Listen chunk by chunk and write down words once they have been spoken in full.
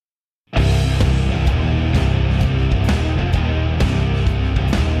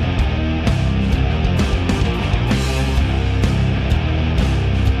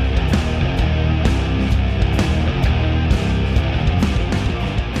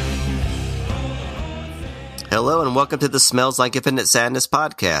Hello and welcome to the Smells Like Infinite Sadness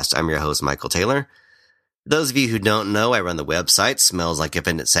podcast. I'm your host, Michael Taylor. For those of you who don't know, I run the website,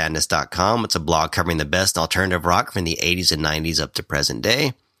 smellslikeinfinitesadness.com. It's a blog covering the best alternative rock from the 80s and 90s up to present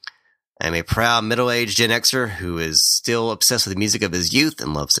day. I'm a proud middle-aged Gen Xer who is still obsessed with the music of his youth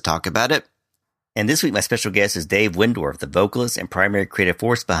and loves to talk about it. And this week, my special guest is Dave Wyndorf, the vocalist and primary creative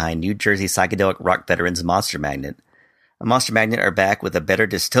force behind New Jersey psychedelic rock veterans Monster Magnet. Monster Magnet are back with a better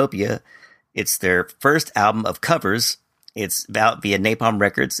dystopia. It's their first album of covers. It's out via Napalm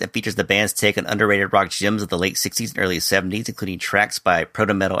Records. It features the band's take on underrated rock gems of the late 60s and early 70s, including tracks by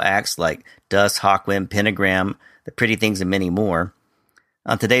proto-metal acts like Dust, Hawkwind, Pentagram, The Pretty Things, and many more.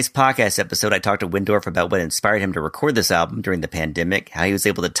 On today's podcast episode, I talked to Wyndorf about what inspired him to record this album during the pandemic, how he was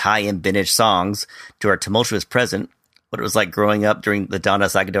able to tie in vintage songs to our tumultuous present, what it was like growing up during the dawn of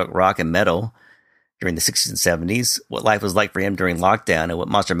psychedelic rock and metal during the 60s and 70s, what life was like for him during lockdown, and what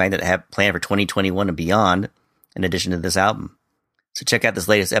Monster Magnet have planned for 2021 and beyond, in addition to this album. So check out this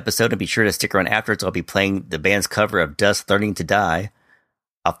latest episode and be sure to stick around afterwards. I'll be playing the band's cover of Dust Learning to Die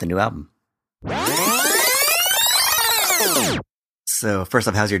off the new album. So first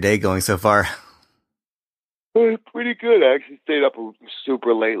off, how's your day going so far? Pretty good. I actually stayed up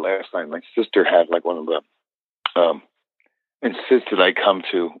super late last night. My sister had like one of the insisted I come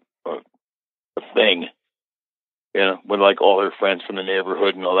to a thing, with like all her friends from the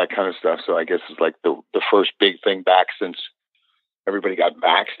neighborhood and all that kind of stuff. So I guess it's like the first big thing back since everybody got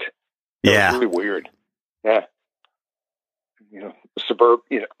vaxxed. Yeah. It was really weird. Yeah.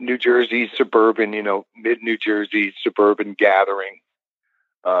 New Jersey, suburban, mid New Jersey, suburban gathering.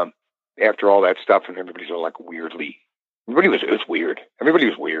 After all that stuff, and everybody's all like it was weird. Everybody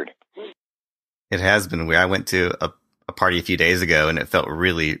was weird. It has been weird. I went to a party a few days ago and it felt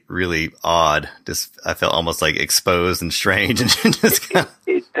really, really odd. I felt almost like exposed and strange and just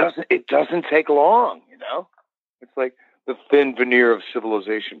it doesn't take long, It's like the thin veneer of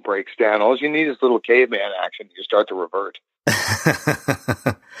civilization breaks down. All you need is a little caveman action. You start to revert.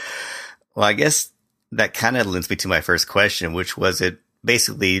 Well, I guess that kind of leads me to my first question, which was it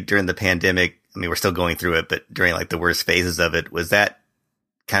basically during the pandemic. I mean, we're still going through it, but during like the worst phases of it, was that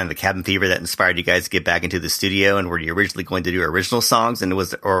kind of the cabin fever that inspired you guys to get back into the studio? And were you originally going to do original songs, and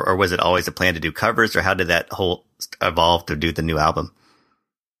was it always a plan to do covers, or how did that whole evolve to do the new album?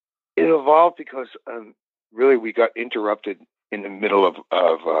 It evolved because really we got interrupted in the middle of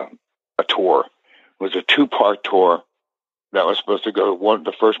a tour. It was a 2-part tour that was supposed to go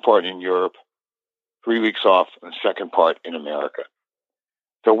the first part in Europe, 3 weeks off, and the second part in America.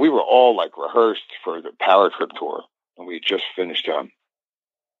 So we were all like rehearsed for the Power Trip tour, and we had just finished a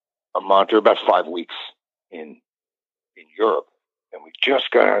month, or about 5 weeks in Europe, and we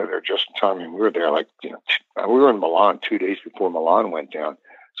just got out of there just in time. And we were there we were in Milan 2 days before Milan went down,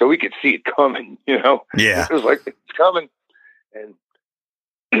 so we could see it coming. Yeah, it was like it's coming, and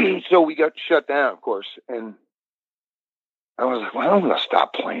so we got shut down, of course. And I was like, well, I'm going to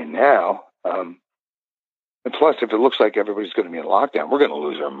stop playing now. And plus, if it looks like everybody's going to be in lockdown, we're going to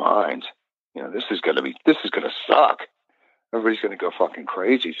lose our minds. This is going to suck. Everybody's going to go fucking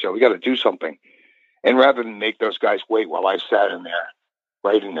crazy. So we got to do something. And rather than make those guys wait while I sat in there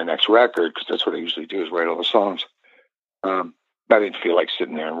writing the next record, because that's what I usually do, is write all the songs. I didn't feel like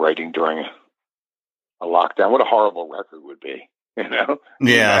sitting there and writing during a lockdown. What a horrible record would be, Yeah.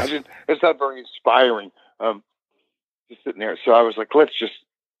 Imagine? It's not very inspiring. Just sitting there. So I was like, let's just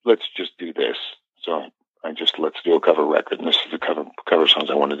do this. So let's do a cover record, and this is the cover songs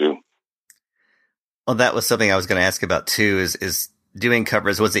I want to do. Well, that was something I was going to ask about too, is doing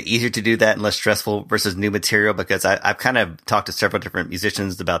covers. Was it easier to do that and less stressful versus new material? Because I've kind of talked to several different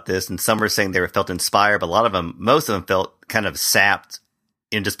musicians about this, and some were saying they felt inspired, but most of them felt kind of sapped,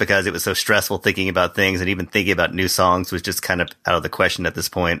 just because it was so stressful thinking about things, and even thinking about new songs was just kind of out of the question at this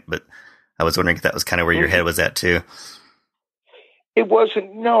point. But I was wondering if that was kind of where your head was at too. It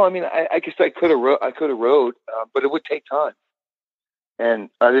wasn't. No, I mean, I guess I could have wrote, but it would take time. And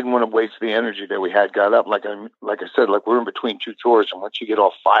I didn't want to waste the energy that we had got up. Like I said, we're in between 2 tours, and once you get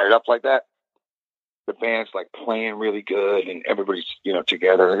all fired up like that, the band's like playing really good, and everybody's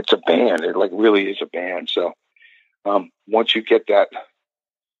together. It's a band. It like really is a band. So once you get that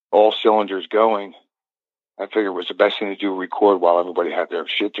all cylinders going, I figured it was the best thing to do, record while everybody had their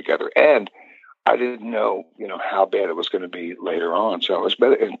shit together. And I didn't know how bad it was going to be later on. So it was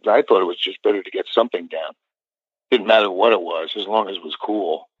better. And I thought it was just better to get something down. Didn't matter what it was, as long as it was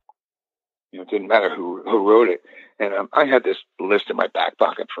cool. It didn't matter who wrote it. And I had this list in my back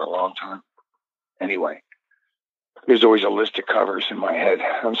pocket for a long time. Anyway, there's always a list of covers in my head.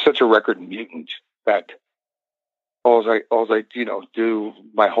 I'm such a record mutant that all I do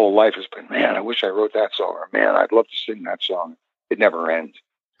my whole life has been, man, I wish I wrote that song, or man, I'd love to sing that song. It never ends.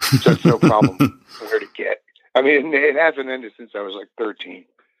 So it's no problem where to get. I mean, it hasn't ended since I was like 13.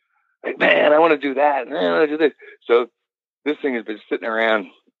 Like, man, I want to do that, and I want to do this. So this thing has been sitting around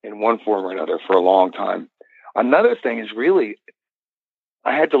in one form or another for a long time. Another thing is really,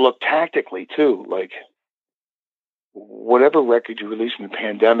 I had to look tactically too. Like, whatever record you release in the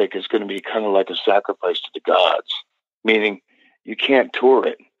pandemic is going to be kind of like a sacrifice to the gods, meaning you can't tour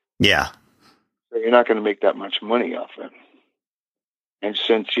it. Yeah. So you're not going to make that much money off it. And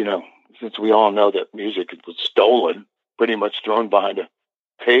since we all know that music was stolen, pretty much thrown behind a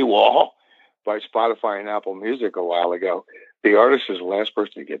paywall by Spotify and Apple Music a while ago, the artist is the last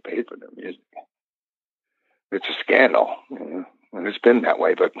person to get paid for their music. It's a scandal, and it's been that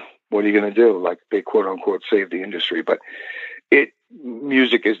way. But what are you going to do? Like, they quote unquote saved the industry, but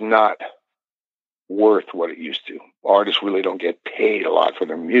music is not worth what it used to. Artists really don't get paid a lot for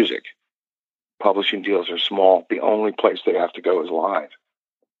their music. Publishing deals are small. The only place they have to go is live,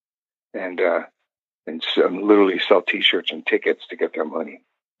 and so literally sell T-shirts and tickets to get their money.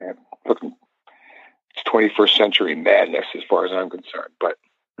 And it's 21st century madness as far as I'm concerned. But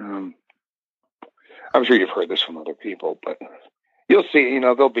I'm sure you've heard this from other people. But you'll see.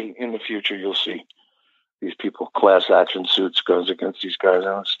 They'll be in the future. You'll see these people, class action suits goes against these guys.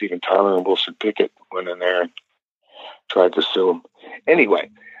 Steven Tyler and Wilson Pickett went in there and tried to sue them. Anyway,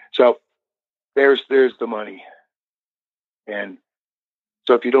 so there's the money, and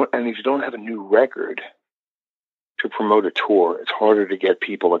so if you don't have a new record to promote a tour, it's harder to get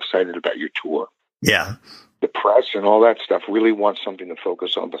people excited about your tour. Yeah, the press and all that stuff really wants something to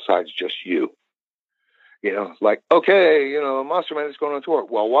focus on besides just you. Like, okay, Monster Man is going on tour.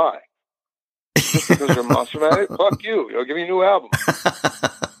 Well, why? Just because they're Monster Man? Fuck you. Give me a new album.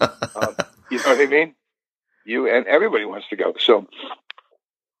 You know what I mean? You and everybody wants to go. So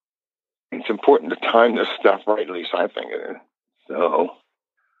it's important to time this stuff right, at least I think it is. So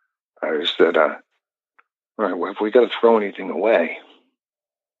I just said, all right, well, if we got to throw anything away,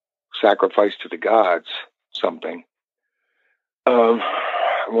 sacrifice to the gods something,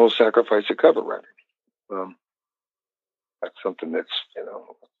 we'll sacrifice a cover record. That's something that's,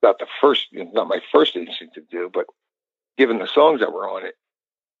 not my first instinct to do, but given the songs that were on it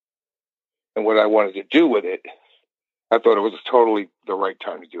and what I wanted to do with it, I thought it was totally the right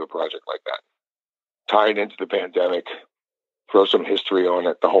time to do a project like that. Tie it into the pandemic, throw some history on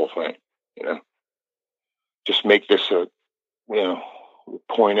it, the whole thing, just make this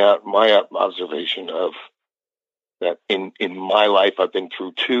point out my observation of that in my life, I've been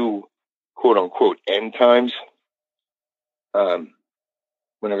through two quote unquote end times.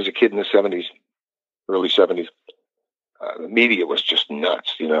 When I was a kid in the 70s, early 70s, the media was just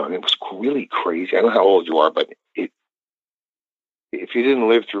nuts, and it was really crazy. I don't know how old you are, but if you didn't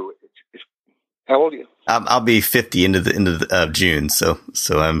live through it, how old are you? I'll be 50 into the June. So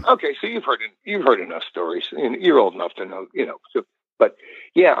I'm okay. So you've heard enough stories, and you're old enough to know, So, but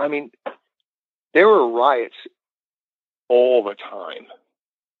yeah, I mean, there were riots all the time.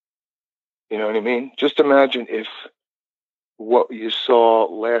 You know what I mean? Just imagine if what you saw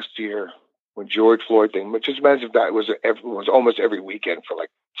last year when George Floyd thing, but just imagine if that was almost every weekend for like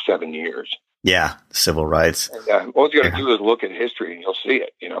 7 years. Yeah, civil rights. And all you got to do is look at history and you'll see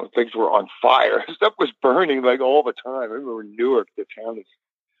it. Things were on fire. Stuff was burning like all the time. I remember in Newark, the town is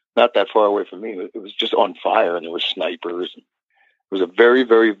not that far away from me. It was just on fire, and there were snipers. It was a very,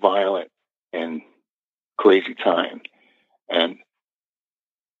 very violent and crazy time. And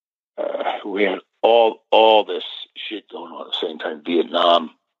we had all this shit going on at the same time.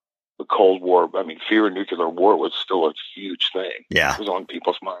 Vietnam, the Cold War. I mean, fear of nuclear war was still a huge thing. Yeah. It was on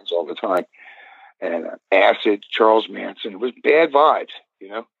people's minds all the time. And acid, Charles Manson. It was bad vibes,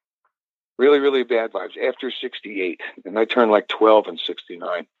 really, really bad vibes after 68. And I turned like 12 in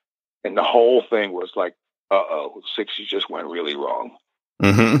 69. And the whole thing was like, the 60s just went really wrong.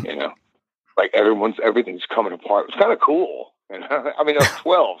 Mm-hmm. Like everything's coming apart. It was kind of cool. And I mean, I was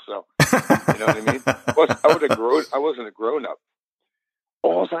 12, so you know what I mean? I wasn't a grown up.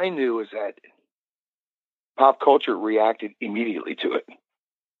 All I knew is that pop culture reacted immediately to it.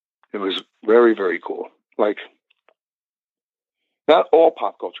 It was very, very cool. Like, not all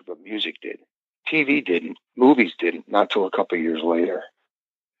pop culture, but music did. TV didn't. Movies didn't. Not till a couple of years later.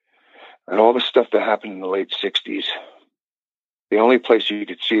 And all the stuff that happened in the late 60s, the only place you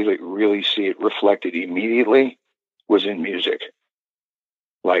could really see it reflected immediately was in music.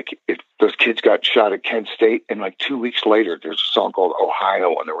 Like, if those kids got shot at Kent State, and like 2 weeks later, there's a song called Ohio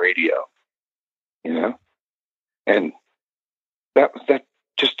on the radio, and that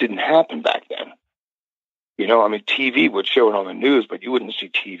just didn't happen back then. You know, I mean, TV would show it on the news, but you wouldn't see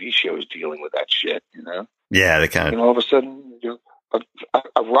TV shows dealing with that shit, you know? Yeah, they kind of. And all of a sudden, you know,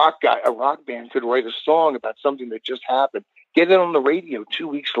 a rock band could write a song about something that just happened, get it on the radio 2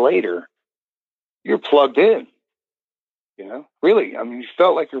 weeks later, you're plugged in. You know, really, I mean, you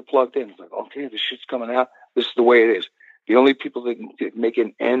felt like you're plugged in. It's like, okay, this shit's coming out. This is the way it is. The only people that can make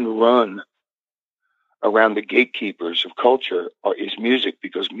an end run around the gatekeepers of culture is music,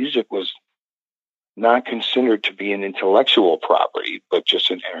 because music was not considered to be an intellectual property, but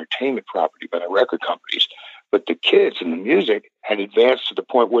just an entertainment property by the record companies. But the kids and the music had advanced to the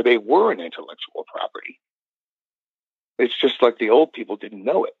point where they were an intellectual property. It's just like the old people didn't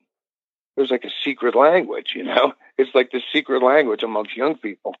know it. There's like a secret language, you know? It's like the secret language amongst young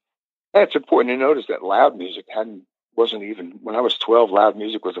people. And it's important to notice that loud music wasn't even, when I was 12, loud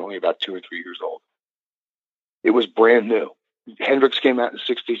music was only about 2 or 3 years old. It was brand new. Hendrix came out in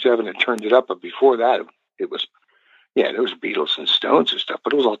 1967 and turned it up, but before that, it was, yeah, there was Beatles and Stones and stuff,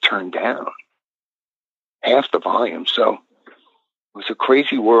 but it was all turned down. Half the volume. So it was a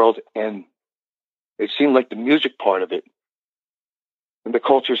crazy world, and it seemed like the music part of it and the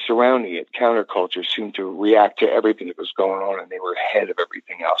culture surrounding it, counterculture, seemed to react to everything that was going on, and they were ahead of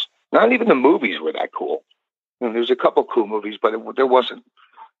everything else. Not even the movies were that cool. You know, there's a couple cool movies, but there wasn't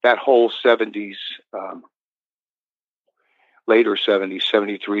that whole 70s, later 70s,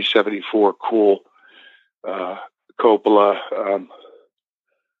 73, 74, cool, Coppola,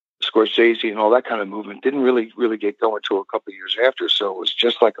 Scorsese, and all that kind of movement didn't really get going until a couple of years after. So it was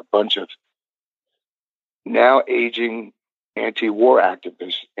just like a bunch of now aging anti-war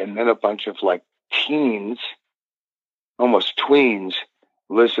activists, and then a bunch of like teens, almost tweens,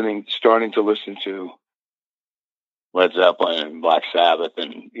 starting to listen to Led Zeppelin and Black Sabbath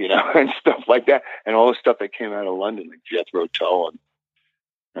and, you know, and stuff like that. And all the stuff that came out of London, like Jethro Tull and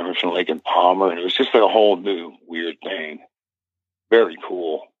Emerson, Lake and Palmer. And it was just like a whole new weird thing. Very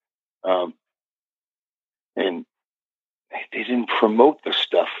cool. And they didn't promote the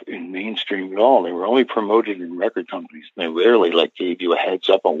stuff in mainstream at all. They were only promoted in record companies. They rarely like gave you a heads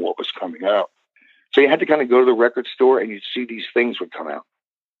up on what was coming out. So you had to kind of go to the record store and you'd see these things would come out,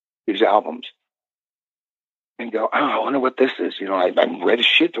 these albums, and go, oh, I wonder what this is. You know, I read a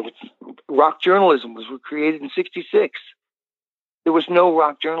shit. Rock journalism was created in 1966. There was no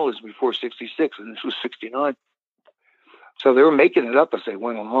rock journalism before 1966, and this was 1969. So they were making it up as they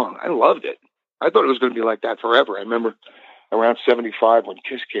went along. I loved it. I thought it was going to be like that forever. I remember around 1975 when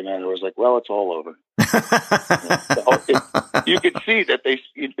Kiss came out, I was like, well, it's all over. You could see that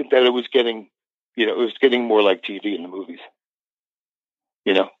it was getting, you know, it was getting more like TV in the movies.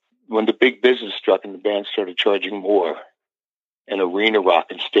 You know, when the big business struck and the band started charging more and arena rock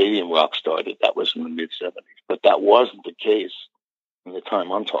and stadium rock started, that was in the mid-70s. But that wasn't the case in the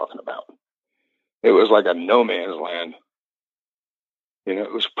time I'm talking about. It was like a no man's land. You know,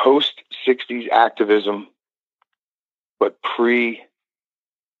 it was post-60s activism, but pre-stadium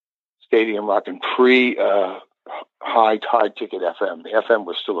rock and high ticket FM. The FM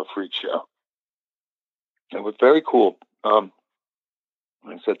was still a freak show. It was very cool. I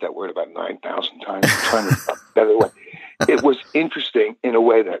said that word about 9,000 times. I'm trying to better way. It was interesting in a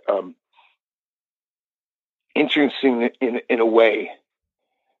way that in a way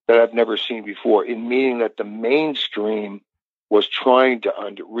that I've never seen before. In meaning that the mainstream was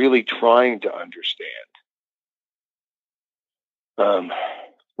really trying to understand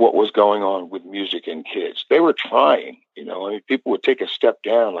what was going on with music and kids. They were trying, you know. I mean, people would take a step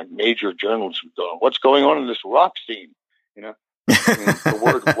down, like major journalists would go, "What's going on in this rock scene?" You know, I mean, the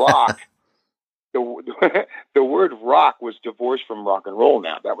word rock. The word rock was divorced from rock and roll.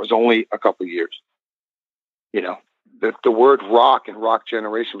 Now that was only a couple of years. You know, the word rock and rock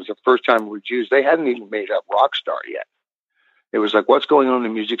generation was the first time it was used. They hadn't even made up rock star yet. It was like, what's going on in the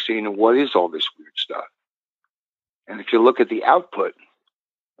music scene and what is all this weird stuff? And if you look at the output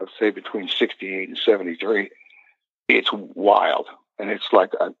of, say, between 68 and 73, it's wild. And it's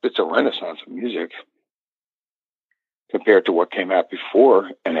like, it's a renaissance of music compared to what came out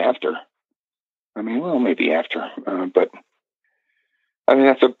before and after. I mean, well, maybe after, but I mean,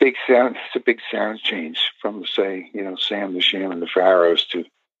 that's a big sound. It's a big sound change from, say, you know, Sam the Sham and the Pharaohs to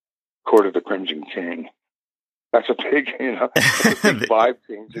Court of the Crimson King. That's a big, you know, that's a big vibe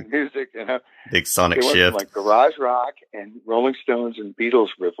change in music, you know. Big sonic it shift. Like garage rock and Rolling Stones and Beatles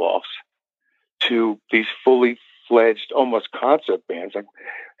riff-offs to these fully fledged, almost concept bands. Like,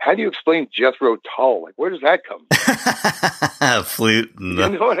 how do you explain Jethro Tull? Like, where does that come from? Flute. You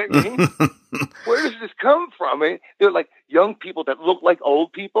know what I mean? Where does this come from? I mean, they're like young people that look like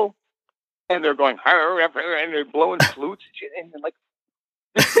old people, and they're going, and they're blowing flutes, and they're like,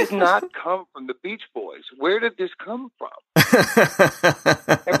 This did not come from the Beach Boys. Where did this come from?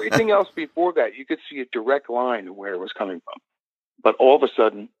 Everything else before that, you could see a direct line of where it was coming from. But all of a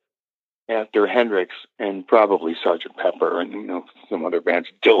sudden, after Hendrix and probably Sgt. Pepper and some other bands,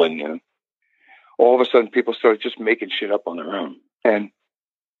 Dylan, all of a sudden people started just making shit up on their own. And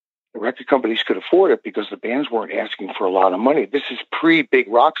the record companies could afford it because the bands weren't asking for a lot of money. This is pre-big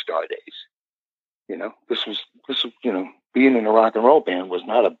rock star days. This was being in a rock and roll band was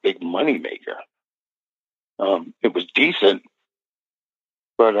not a big money maker. It was decent,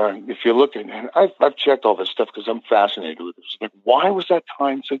 but if you're looking, and I've checked all this stuff because I'm fascinated with it. It's like, why was that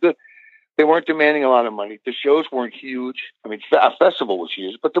time so good? They weren't demanding a lot of money. The shows weren't huge. I mean, a festival was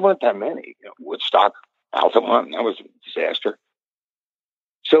huge, but there weren't that many. Woodstock, Altamont, that was a disaster.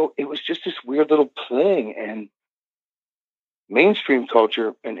 So it was just this weird little thing, and mainstream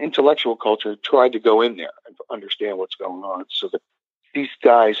culture and intellectual culture tried to go in there and understand what's going on. So that these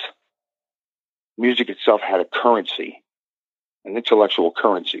guys, music itself had a currency, an intellectual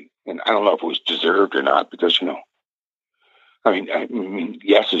currency. And I don't know if it was deserved or not, because, I mean,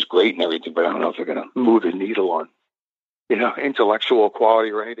 yes, is great and everything, but I don't know if they're going to move the needle on, intellectual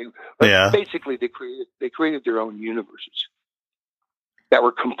quality or anything. But basically they created their own universes that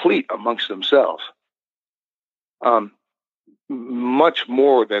were complete amongst themselves. Much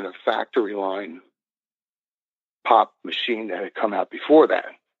more than a factory line pop machine that had come out before that.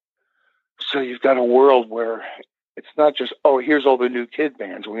 So you've got a world where it's not just, here's all the new kid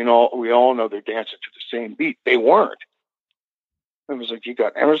bands. We all know they're dancing to the same beat. They weren't. It was like you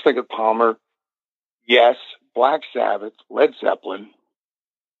got Emerson, Lake and Palmer, Yes, Black Sabbath, Led Zeppelin,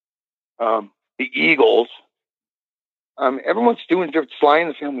 the Eagles. Everyone's doing different. Sly and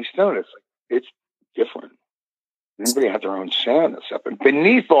the Family Stone. It's different. Everybody had their own sound and stuff. And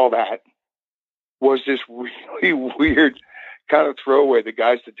beneath all that was this really weird kind of throwaway. The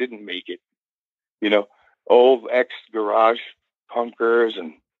guys that didn't make it, old ex-garage punkers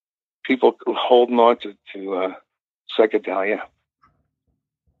and people holding on to psychedelia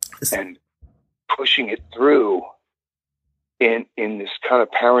and pushing it through in this kind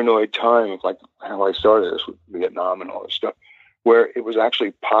of paranoid time of like how I started this with Vietnam and all this stuff, where it was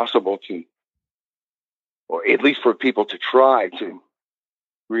actually possible to, or at least for people to try to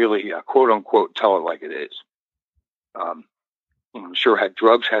really, quote unquote, tell it like it is. I'm sure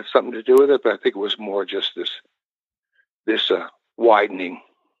drugs had something to do with it, but I think it was more just this widening,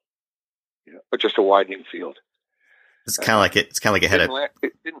 but just a widening field. It's kind of like it had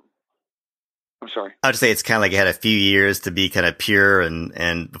I'm sorry. I would say it's kind of like it had a few years to be kind of pure,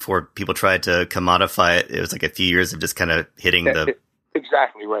 and before people tried to commodify it, it was like a few years of just kind of hitting the.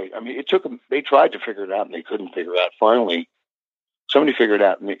 Exactly right. I mean, it took them. They tried to figure it out, and they couldn't figure it out. Finally, somebody figured it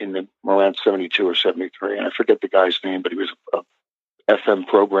out in around 72 or 73, and I forget the guy's name, but he was a FM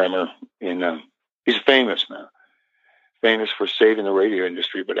programmer he's famous now, famous for saving the radio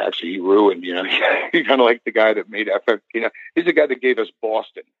industry, but actually he ruined. He's kind of like the guy that made FM. He's the guy that gave us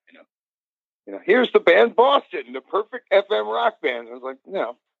Boston. Here's the band Boston, the perfect FM rock band. I was like,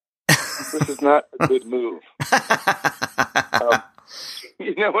 no, this is not a good move.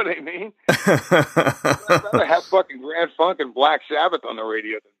 You know what I mean? I'd rather have fucking Grand Funk and Black Sabbath on the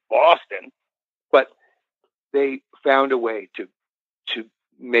radio than Boston. But they found a way to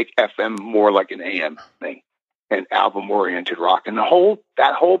make FM more like an AM thing, an album-oriented rock. And that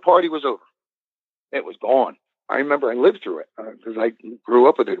whole party was over. It was gone. I remember I lived through it because I grew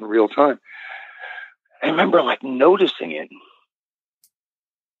up with it in real time. I remember noticing it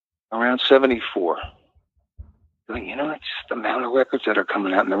around 74. It's just the amount of records that are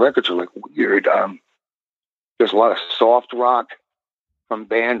coming out, and the records are weird. There's a lot of soft rock from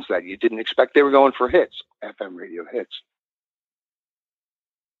bands that you didn't expect they were going for hits, FM radio hits.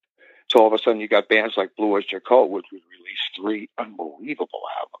 So all of a sudden you got bands like Blue Oyster Cult, which would release 3 unbelievable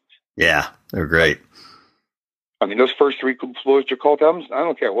albums. Yeah, they're great. I mean, those first 3 Blue Oyster Cult albums, I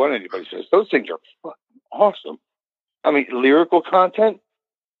don't care what anybody says, those things are fucking awesome. I mean, lyrical content,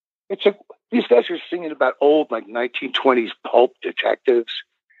 these guys are singing about old, 1920s pulp detectives.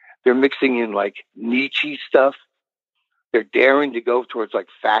 They're mixing in, Nietzsche stuff. They're daring to go towards,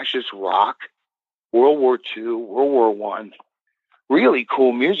 fascist rock, World War II, World War I. Really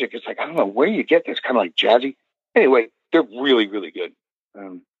cool music. It's I don't know where you get this, kind of jazzy. Anyway, they're really, really good.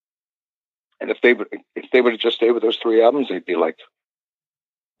 And if they would have just stayed with those 3 albums, they'd be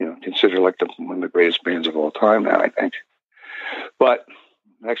considered one of the greatest bands of all time now, I think. But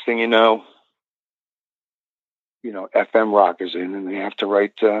next thing you know, FM rock is in, and they have to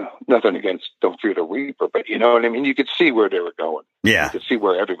write, nothing against Don't Fear the Reaper, but you know what I mean? You could see where they were going. Yeah. You could see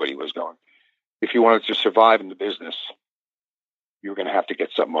where everybody was going. If you wanted to survive in the business, you're going to have to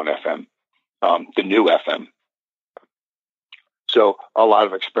get something on FM, the new FM. So a lot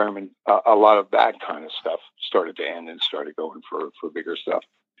of a lot of that kind of stuff started to end and started going for bigger stuff.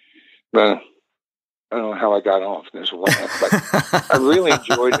 But I don't know how I got off this one, but I really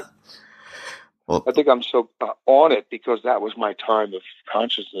enjoyed it. Well, I think I'm so on it because that was my time of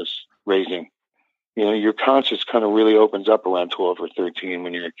consciousness raising. You know, your conscious kind of really opens up around 12 or 13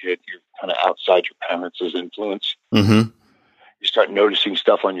 when you're a kid. You're kind of outside your parents' influence. Mm-hmm. You start noticing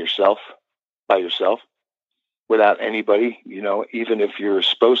stuff on yourself, by yourself, without anybody, you know, even if you're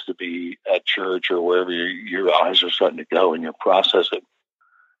supposed to be at church or wherever your eyes are starting to go and you're processing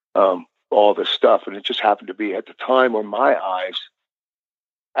all this stuff. And it just happened to be at the time where my eyes,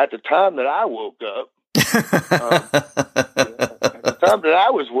 at the time that I woke up, at the time that I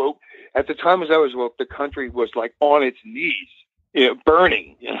was woke, at the time as I was woke, the country was like on its knees, you know,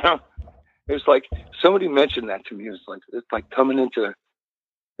 burning, you know. It was like, somebody mentioned that to me. It's like coming into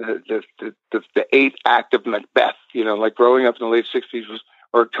the eighth act of Macbeth, you know, like growing up in the late 60s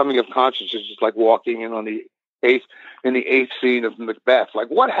or coming of consciousness, just like walking in on the eighth scene of Macbeth. Like,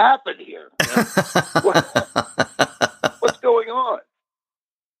 what happened here? You know? What's going on?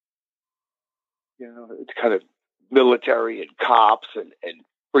 You know, it's kind of military and cops and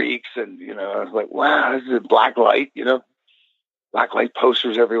freaks, and you know, I was like, wow, this is a black light, you know, black light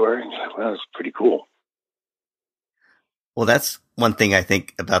posters everywhere. And like, wow, that's pretty cool. Well, that's one thing I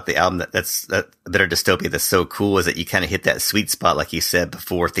think about the album that's Bitter Dystopia that's so cool is that you kind of hit that sweet spot, like you said,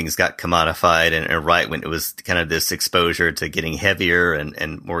 before things got commodified and right when it was kind of this exposure to getting heavier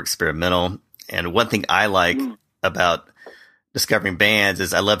and more experimental. And one thing I like about discovering bands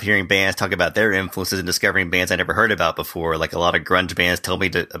is I love hearing bands talk about their influences and discovering bands I never heard about before. Like a lot of grunge bands told me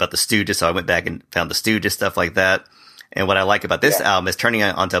about the Stooges, so I went back and found the Stooges, stuff like that. And what I like about this album is turning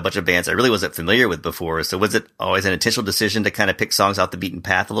onto a bunch of bands I really wasn't familiar with before. So was it always an intentional decision to kind of pick songs off the beaten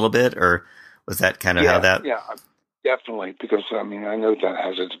path a little bit, or was that kind of how that? Yeah, definitely. Because I mean, I know that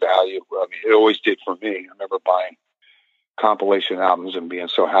has its value. I mean, it always did for me. I remember buying compilation albums and being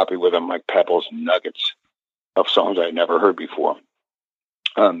so happy with them, like Pebbles and Nuggets of songs I had never heard before.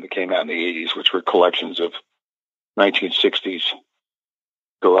 That came out in the 80s, which were collections of 1960s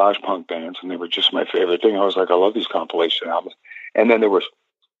garage punk bands, and they were just my favorite thing. I was like, I love these compilation albums. And then there was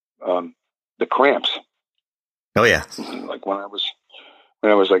the Cramps. Oh yeah. Like when I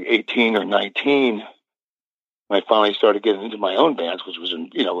was like 18 or 19, I finally started getting into my own bands, which was,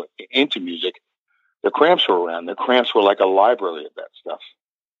 you know, into music. The Cramps were around. The Cramps were like a library of that stuff.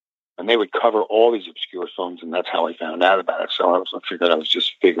 And they would cover all these obscure songs, and that's how I found out about it. So I figured I was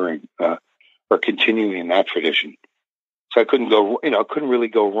just figuring or continuing in that tradition. So I couldn't really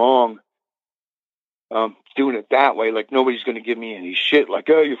go wrong doing it that way. Like, nobody's going to give me any shit. Like,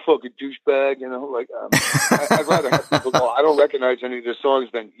 oh, you fucking douchebag, you know. Like, I'd rather have people go, I don't recognize any of the songs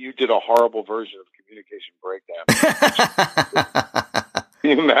than you did a horrible version of Communication Breakdown.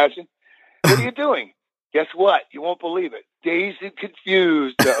 Can you imagine? What are you doing? Guess what? You won't believe it. Dazed and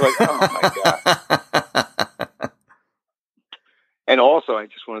confused. Like, oh my God. And also, I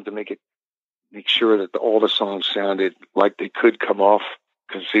just wanted to make sure that all the songs sounded like they could come off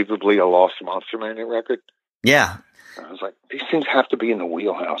conceivably a Lost Monster Magnet record. Yeah. I was like, these things have to be in the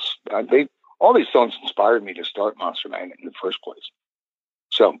wheelhouse. All these songs inspired me to start Monster Magnet in the first place.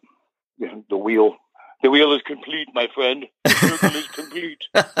 So, you know, the wheel is complete, my friend. The circle is complete.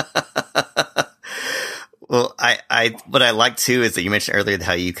 Well, what I like too is that you mentioned earlier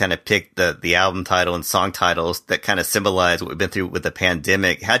how you kind of picked the album title and song titles that kind of symbolize what we've been through with the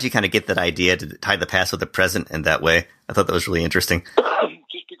pandemic. How'd you kind of get that idea to tie the past with the present in that way? I thought that was really interesting.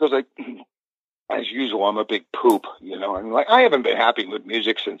 Just because as usual, I'm a big poop, you know, and like, I haven't been happy with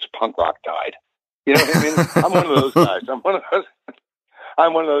music since punk rock died. You know what I mean? I'm one of those guys.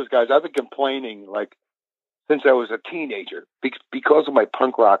 I'm one of those guys. I've been complaining like since I was a teenager because of my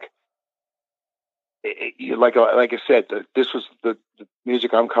punk rock. Like I said, this was the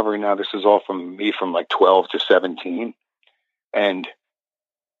music I'm covering now. This is all from me from like 12 to 17, and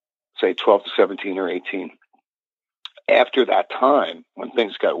say 12 to 17 or 18. After that time, when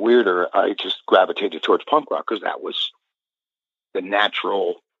things got weirder, I just gravitated towards punk rock because that was the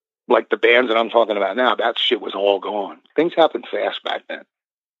natural. Like the bands that I'm talking about now, that shit was all gone. Things happened fast back then.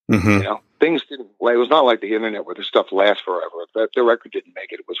 Mm-hmm. You know, things didn't. It was not like the internet where the stuff lasts forever. If the record didn't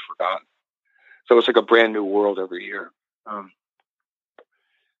make it, it was forgotten. So it's like a brand new world every year.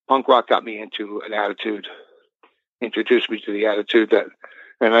 Punk rock got me into an attitude, introduced me to the attitude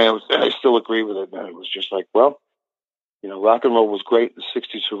and I still agree with it. And it was just like, well, you know, rock and roll was great. The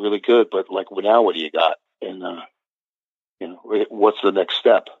 60s were really good, but like, well, now what do you got? And, you know, what's the next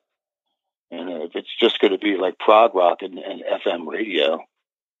step? And if it's just going to be like prog rock and FM radio,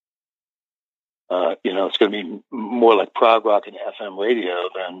 it's going to be more like prog rock and FM radio,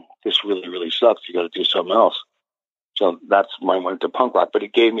 then this really, really sucks. You got to do something else. So that's why I went to punk rock, but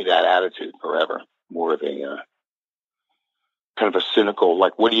it gave me that attitude forever. More of a kind of a cynical,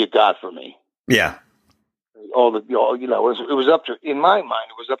 like, what do you got for me? Yeah. It was up to, in my mind,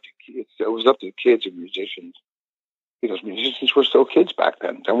 it was up to kids. It was up to kids and musicians, because musicians were still kids back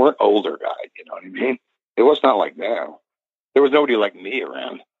then. They weren't older guys. You know what I mean? It was not like now. There was nobody like me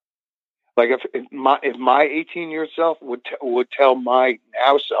around. Like if my 18-year self would tell my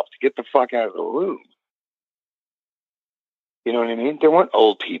now self to get the fuck out of the room. You know what I mean? There weren't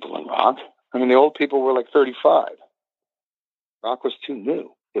old people in rock. I mean, the old people were like 35. Rock was too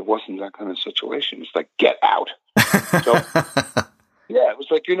new. It wasn't that kind of situation. It's like, get out. So, yeah, it was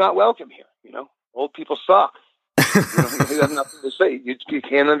like, you're not welcome here. You know, old people suck. You have nothing to say. You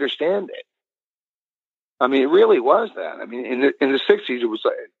can't understand it. I mean, it really was that. I mean, in the 60s, it was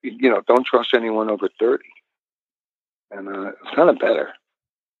like, don't trust anyone over 30. And it's kind of better.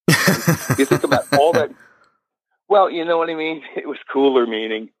 You think about all that. Well, you know what I mean? It was cooler,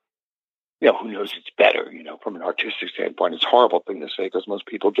 meaning, who knows, it's better, from an artistic standpoint. It's a horrible thing to say, because most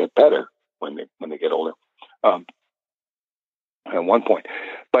people get better when they get older, at one point.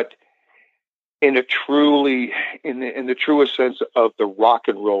 But in the truest sense of the rock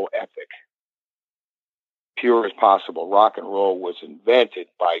and roll ethic, pure as possible, rock and roll was invented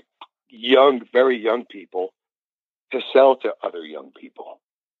by very young people to sell to other young people.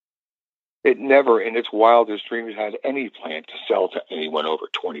 It never, in its wildest dreams, had any plan to sell to anyone over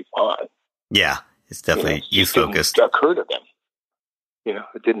 25. Yeah, it's definitely youth focused. It didn't occur to them.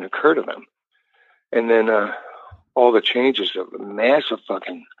 It didn't occur to them. And then all the changes, of massive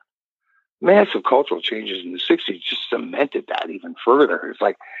cultural changes in the 60s just cemented that even further. It's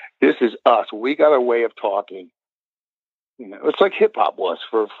like, this is us. We got a way of talking. It's like hip hop was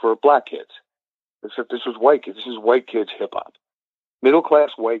for black kids. Except this was white kids. This is white kids hip hop. Middle class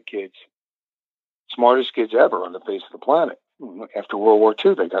white kids. Smartest kids ever on the face of the planet. After World War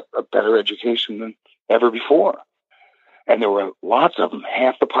II, they got a better education than ever before. And there were lots of them.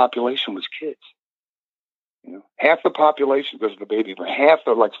 Half the population was kids. Half the population because of the baby boom. Half,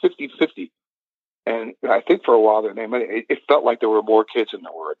 like 50-50. And I think for a while it felt like there were more kids than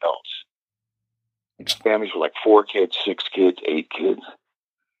there were adults. Families were like 4 kids, 6 kids, 8 kids.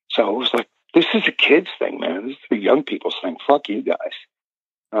 So it was like, this is a kids thing, man. This is the young people's thing. Fuck you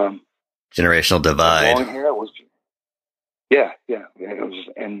guys. Generational divide. Long hair was, yeah. It was,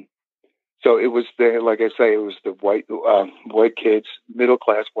 and so it was like I say, it was the white kids, middle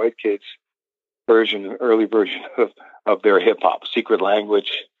class white kids early version of their hip hop, secret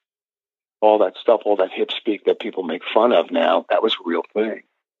language, all that stuff, all that hip speak that people make fun of now. That was a real thing.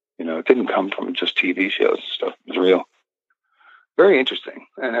 It didn't come from just TV shows and stuff. It was real. Very interesting.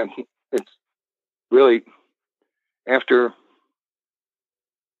 And it's really, after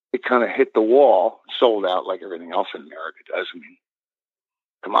it kind of hit the wall, sold out like everything else in America does. I mean,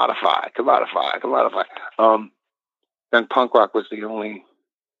 commodify. Then punk rock was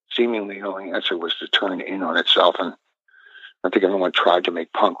seemingly the only answer was to turn in on itself. And I think everyone tried to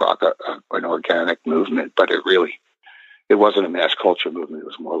make punk rock an organic movement, but it wasn't a mass culture movement. It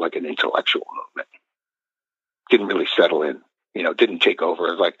was more like an intellectual movement. Didn't really settle in, didn't take over.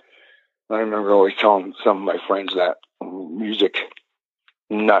 It was like, I remember always telling some of my friends that music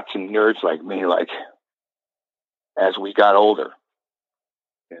nuts and nerds like me, like, as we got older,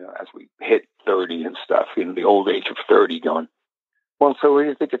 as we hit 30 and stuff, the old age of 30, going, well, so where do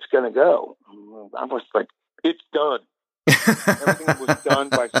you think it's going to go? I was like, it's done. Everything was done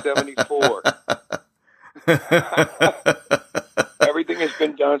by 74. Everything has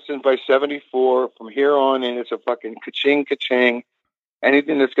been done since by 74. From here on in, it's a fucking ka-ching, ka-ching.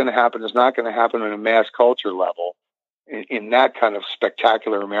 Anything that's going to happen is not going to happen on a mass culture level. In that kind of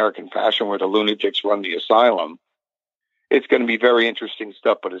spectacular American fashion where the lunatics run the asylum. It's going to be very interesting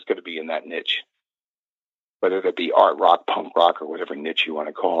stuff, but it's going to be in that niche. Whether it be art rock, punk rock, or whatever niche you want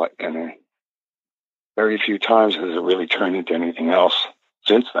to call it. And very few times has it really turned into anything else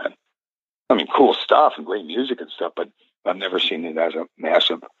since then. I mean, cool stuff and great music and stuff, but I've never seen it as a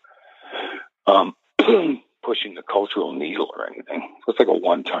massive pushing the cultural needle or anything. So it's like a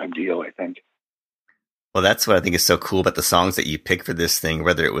one-time deal, I think. Well, that's what I think is so cool about the songs that you pick for this thing,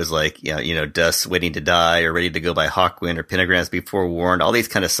 whether it was like, Dust Waiting to Die or Ready to Go by Hawkwind or Pentagrams Before Warned. All these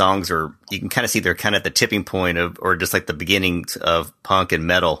kind of songs are, you can kind of see they're kind of at the tipping point of, or just like the beginnings of punk and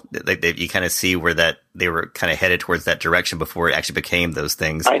metal. You kind of see where they were kind of headed towards that direction before it actually became those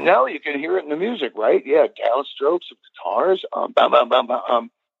things. I know, you can hear it in the music, right? Yeah, downstrokes of guitars,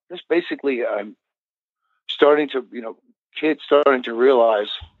 just basically starting to, kids starting to realize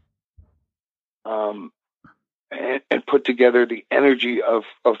and put together the energy of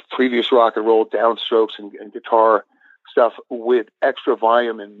previous rock and roll downstrokes and guitar stuff with extra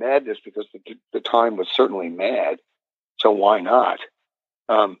volume and madness, because the time was certainly mad. So why not?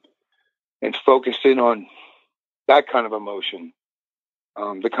 And focus in on that kind of emotion,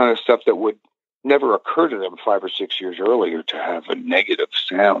 the kind of stuff that would never occur to them 5 or 6 years earlier to have a negative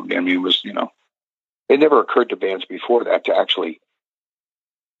sound. I mean, it was, it never occurred to bands before that to actually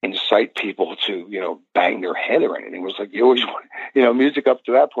incite people to, bang their head or anything. It was like, you always want, music up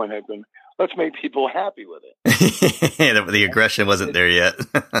to that point had been, let's make people happy with it. The aggression wasn't there yet.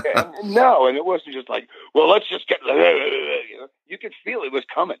 No, and it wasn't just like, well, let's just get, you could feel it was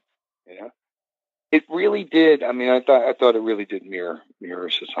coming, It really did. I mean, I thought it really did mirror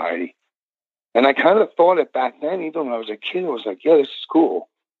society. And I kind of thought it back then, even when I was a kid. I was like, yeah, this is cool.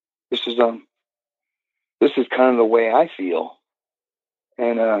 This is kind of the way I feel.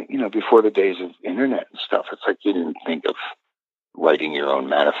 And before the days of internet and stuff, it's like you didn't think of writing your own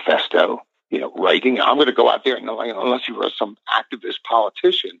manifesto. Writing, I'm going to go out there, and unless you were some activist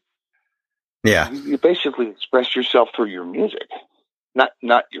politician, yeah, you basically express yourself through your music,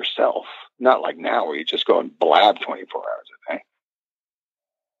 not yourself. Not like now where you just go and blab 24 hours a day.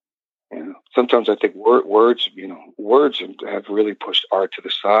 Sometimes I think words have really pushed art to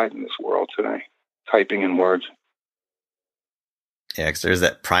the side in this world today. Typing in words. Yeah, because there's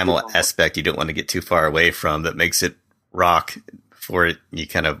that primal aspect you don't want to get too far away from that makes it rock. Before it, you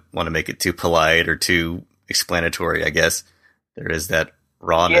kind of want to make it too polite or too explanatory, I guess. There is that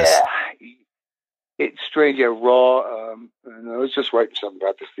rawness. Yeah, it's strange. Yeah, raw. And I was just writing something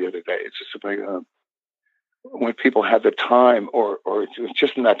about this the other day. It's just like when people have the time, or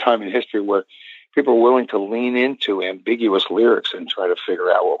just in that time in history where people were willing to lean into ambiguous lyrics and try to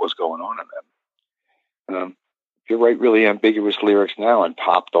figure out what was going on in them. If you write really ambiguous lyrics now in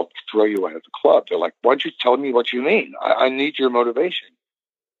pop, they'll throw you out of the club. They're like, why don't you tell me what you mean? I need your motivation.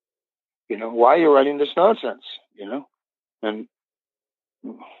 Why are you writing this nonsense? And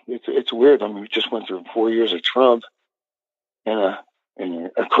it's weird. I mean, we just went through 4 years of Trump and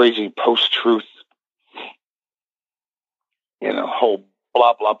a crazy post-truth, whole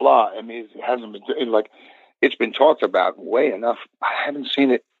blah, blah, blah. I mean, it hasn't been like, it's been talked about way enough. I haven't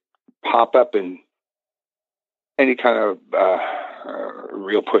seen it pop up in any kind of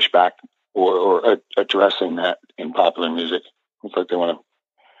real pushback or addressing that in popular music. It's like they want to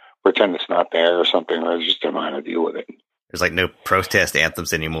pretend it's not there or something, or they just don't know how to deal with it. There's like no protest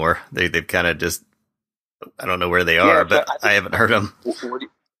anthems anymore. They've kind of just, I don't know where they are, but I haven't heard them.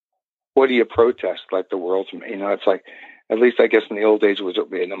 What do you protest? Like the world's, it's like, at least I guess in the old days it was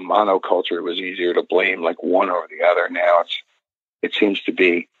in a monoculture. It was easier to blame like one or the other. Now it seems to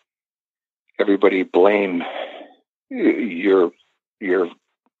be everybody blame the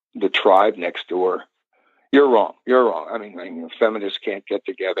tribe next door. You're wrong. I mean, feminists can't get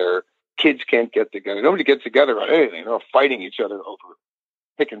together. Kids can't get together. Nobody gets together on anything. They're all fighting each other over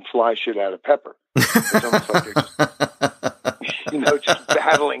picking fly shit out of pepper. It's almost like they're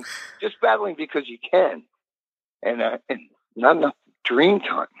just battling because you can, and not enough dream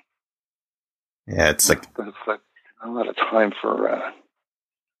time. Yeah, it's like a lot of time for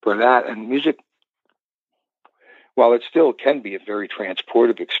that. And music, while it still can be a very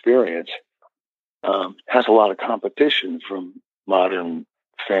transportive experience, has a lot of competition from modern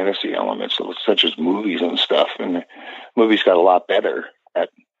fantasy elements, such as movies and stuff. And the movies got a lot better at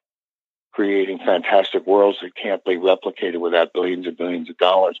creating fantastic worlds that can't be replicated without billions and billions of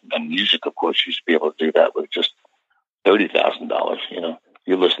dollars. And music, of course, used to be able to do that with just $30,000.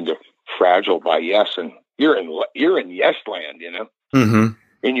 You listen to "Fragile" by Yes, and you're in Yes land. Mm-hmm.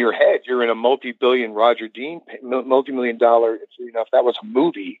 In your head, you're in a multi-million dollar. If that was a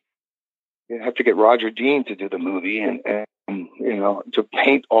movie, you'd have to get Roger Dean to do the movie, and to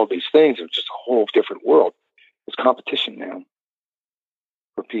paint all these things. It's just a whole different world. There's competition now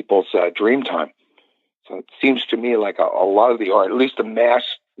for people's dream time. So it seems to me like a lot of the art, at least the mass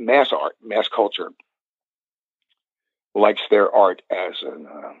art, mass culture, likes their art as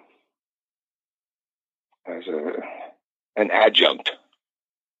an adjunct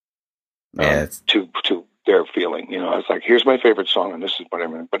to their feeling. It's like, here's my favorite song, and this is what I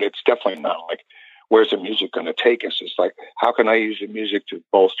mean. But it's definitely not like, where's the music going to take us? It's like, how can I use the music to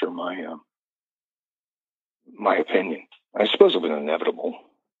bolster my my opinion? I suppose it was inevitable.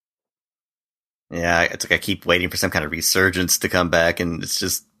 Yeah, it's like I keep waiting for some kind of resurgence to come back, and it's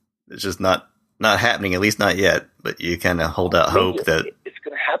just not happening, at least not yet. But you kind of hold out hope that it's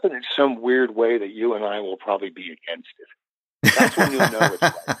going to happen in some weird way that you and I will probably be against it. That's when you'll know it's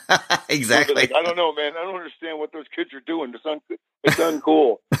right. Exactly. Like, I don't know, man. I don't understand what those kids are doing. It's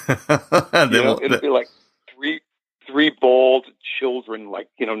uncool. It'll be like three bald children, like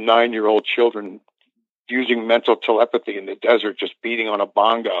 9-year-old children, using mental telepathy in the desert, just beating on a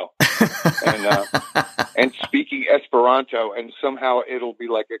bongo and speaking Esperanto, and somehow it'll be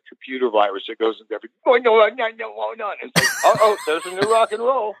like a computer virus that goes into everything. Oh no! It's like, there's a new rock and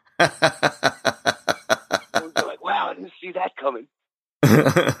roll. And we're like, wow, I didn't see that coming.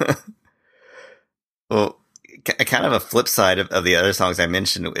 Well, kind of a flip side of the other songs I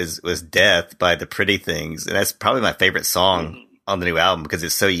mentioned was "Death" by the Pretty Things, and that's probably my favorite song on the new album because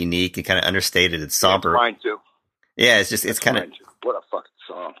it's so unique and kind of understated. It's somber. Yeah, mine too. Yeah, it's kind of what a fucking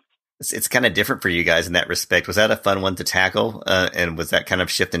song. It's kind of different for you guys in that respect. Was that a fun one to tackle? And was that kind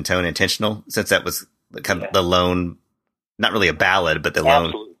of shift in tone intentional? Since that was kind of the lone, not really a ballad, but the lone.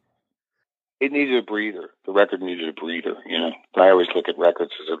 Absolutely. It needed a breather. The record needed a breather. I always look at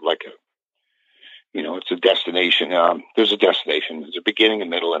records as like it's a destination. There's a destination. There's a beginning, a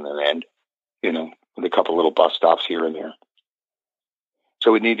middle, and an end. With a couple little bus stops here and there.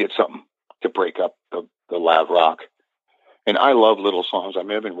 So we needed something to break up the loud rock. And I love little songs. I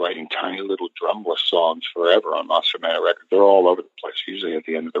mean, I've been writing tiny little drumless songs forever on Monster Manor records. They're all over the place, usually at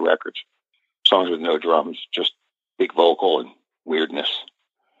the end of the records. Songs with no drums, just big vocal and weirdness.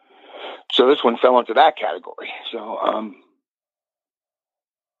 So this one fell into that category. So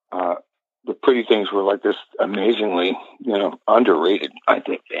the Pretty Things were like this amazingly, underrated, I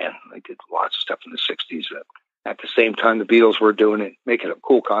think, band. They did lots of stuff in the 60s. At the same time, the Beatles were doing it, making up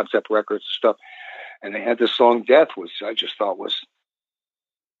cool concept records and stuff. And they had this song "Death," which I just thought was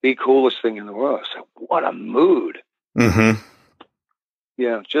the coolest thing in the world. So what a mood. Mm-hmm.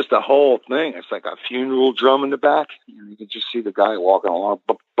 Yeah, just the whole thing. It's like a funeral drum in the back. You can just see the guy walking along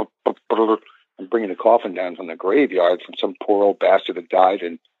and bringing the coffin down from the graveyard from some poor old bastard that died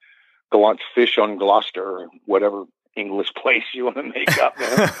in Gallant Fish on Gloucester or whatever English place you want to make up,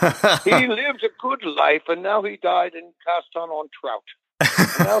 man. He lived a good life, and now he died and cast on trout.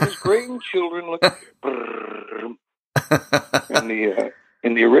 And now his grandchildren look.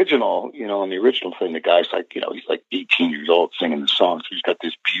 In the original, on the original thing, the guy's like, he's like 18 years old singing the song. So he's got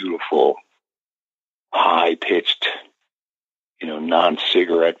this beautiful, high-pitched,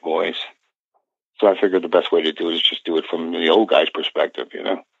 non-cigarette voice. So I figured the best way to do it is just do it from the old guy's perspective,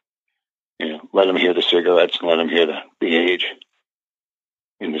 let him hear the cigarettes and let him hear the age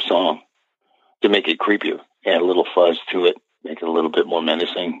in the song to make it creepier. Add a little fuzz to it, make it a little bit more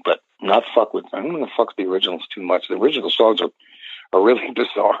menacing, but not fuck with. I don't want to fuck the originals too much. The original songs are really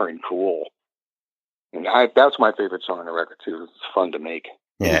bizarre and cool, and that's my favorite song on the record too. It's fun to make.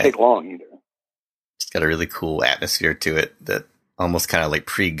 It didn't take long either. It's got a really cool atmosphere to it that almost kind of like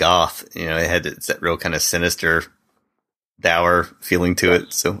pre-goth. It's that real kind of sinister, dour feeling to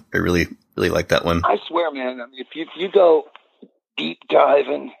it. So I really, really like that one. I swear, man. I mean, if you go deep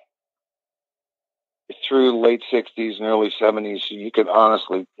diving through the late 60s and early 70s, you could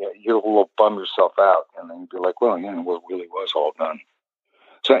honestly, you'll bum yourself out. And then you'd be like, well, what really was all done.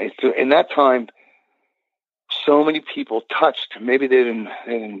 So in that time, so many people touched, maybe they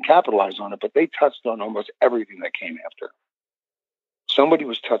didn't capitalize on it, but they touched on almost everything that came after. Somebody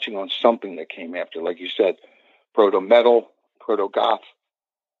was touching on something that came after. Like you said, proto-metal, proto-goth,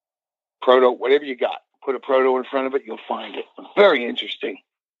 whatever you got. Put a proto in front of it, you'll find it. Very interesting.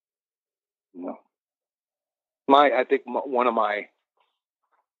 I think one of my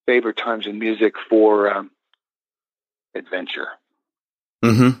favorite times in music for adventure.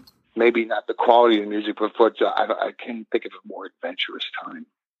 Mm-hmm. Maybe not the quality of the music, but I can think of a more adventurous time.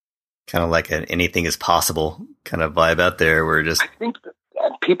 Kind of like an anything is possible kind of vibe out there where I think that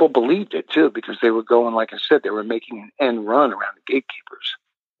people believed it too, because they were going, like I said, they were making an end run around the gatekeepers.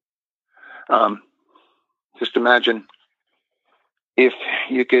 Just imagine if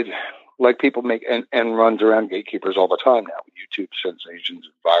you could, like people make end runs around gatekeepers all the time now with YouTube sensations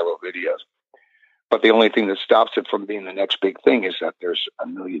and viral videos. But the only thing that stops it from being the next big thing is that there's a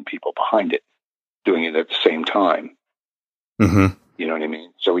million people behind it doing it at the same time. Mm-hmm. You know what I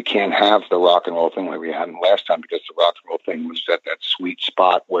mean? So we can't have the rock and roll thing like we had last time, because the rock and roll thing was at that sweet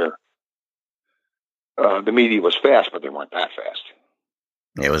spot where the media was fast, but they weren't that fast.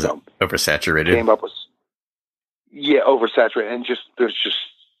 Yeah, it was oversaturated. Came up with oversaturated, and there's just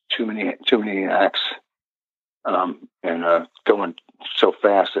too many acts, and going so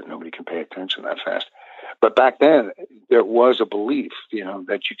fast that nobody can pay attention that fast. But back then, there was a belief,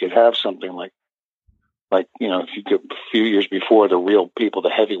 that you could have something like if you could, a few years before, the real people, the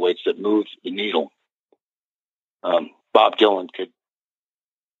heavyweights that moved the needle, Bob Dylan could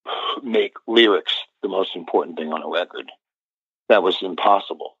make lyrics the most important thing on a record. that was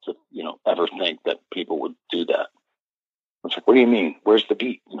impossible to, ever think that people would do that. It's like, what do you mean? Where's the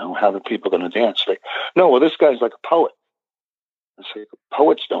beat? How are people going to dance? Like, no, well, this guy's like a poet. It's like,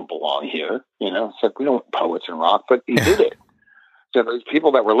 poets don't belong here. It's like, we don't want poets in rock, but he did it. So there's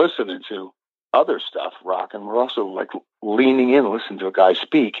people that were listening to other stuff, rock, and were also like leaning in, listening to a guy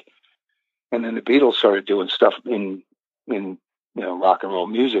speak. And then the Beatles started doing stuff in rock and roll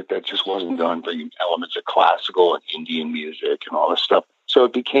music that just wasn't done, bringing elements of classical and Indian music and all this stuff. So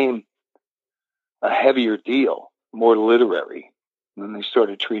it became a heavier deal, more literary. And then they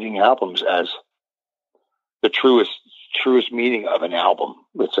started treating albums as the truest meaning of an album.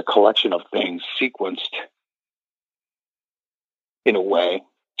 It's a collection of things sequenced in a way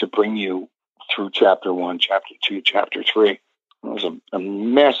to bring you through chapter 1, chapter 2, chapter 3. It was a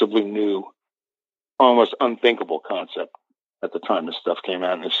massively new, almost unthinkable concept at the time this stuff came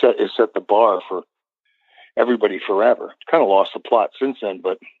out, and it set the bar for everybody forever. It's kind of lost the plot since then,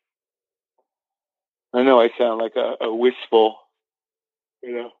 but I know I sound like a wistful,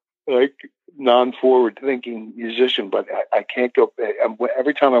 like non-forward thinking musician, but I can't go.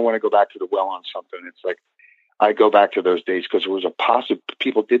 Every time I want to go back to the well on something, it's like I go back to those days because there was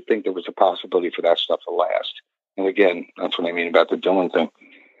people did think there was a possibility for that stuff to last. And again, that's what I mean about the Dylan thing.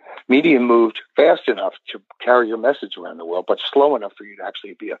 Media moved fast enough to carry your message around the world, but slow enough for you to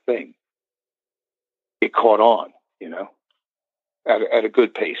actually be a thing. It caught on, at a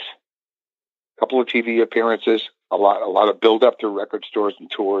good pace. A couple of TV appearances, a lot of build up to record stores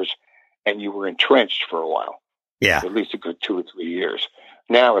and tours, and you were entrenched for a while. Yeah, at least a good 2 or 3 years.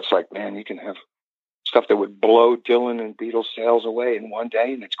 Now it's like, man, you can have stuff that would blow Dylan and Beatles sales away in one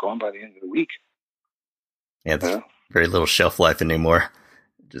day, and it's gone by the end of the week. Yeah, there's very little shelf life anymore.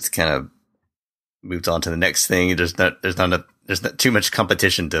 Just kind of moved on to the next thing. There's not too much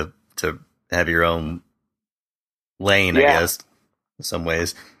competition to have your own lane, I guess, in some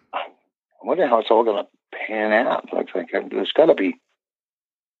ways. I wonder how it's all going to pan out. Like there's got to be.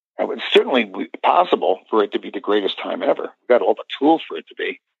 It would certainly be possible for it to be the greatest time ever. We've got all the tools for it to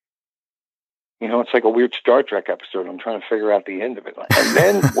be. It's like a weird Star Trek episode. I'm trying to figure out the end of it. And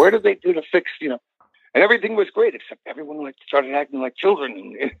then where did they do to fix, and everything was great, except everyone started acting like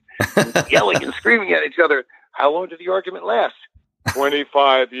children and yelling and screaming at each other. How long did the argument last?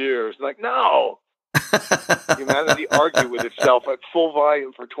 25 years. Like, no. Humanity argued with itself at full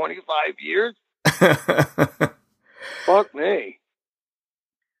volume for 25 years? Fuck me.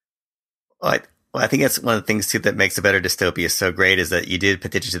 Well, I think that's one of the things too that makes A Better Dystopia so great is that you did pay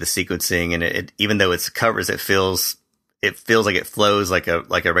attention to the sequencing, and it even though it's covers, it feels like it flows like a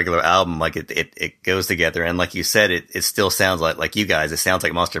regular album, like it goes together. And like you said, it still sounds like you guys. It sounds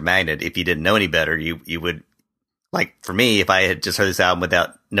like Monster Magnet. If you didn't know any better, you would, like, for me, if I had just heard this album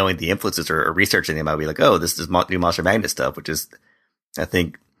without knowing the influences or researching them, I'd be like, oh, this is new Monster Magnet stuff, which is, I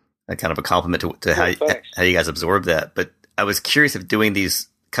think, a kind of a compliment to how you guys absorb that. But I was curious if doing these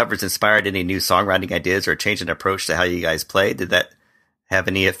covers inspired any new songwriting ideas or change in approach to how you guys play. Did that have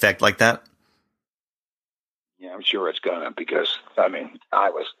any effect like that? Yeah, I'm sure it's gonna, because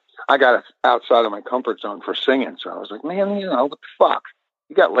I got outside of my comfort zone for singing, so I was like, man, what the fuck?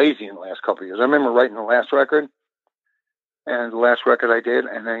 You got lazy in the last couple of years. I remember writing the last record, and the last record I did,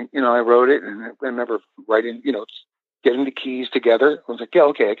 and I wrote it, and I remember writing, getting the keys together. I was like, yeah,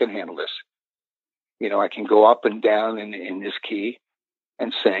 okay, I can handle this. I can go up and down in this key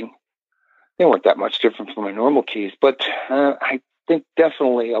and sing. They weren't that much different from my normal keys, but I think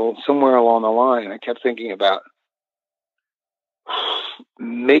definitely somewhere along the line, I kept thinking about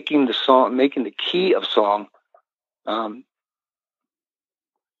making the key of song in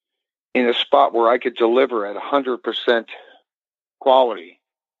a spot where I could deliver at 100% quality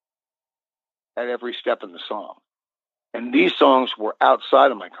at every step in the song. And these songs were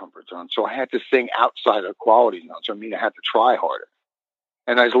outside of my comfort zone, so I had to sing outside of quality zone. So I had to try harder.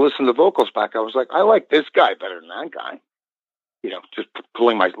 And as I listened to the vocals back, I was like, I like this guy better than that guy. Just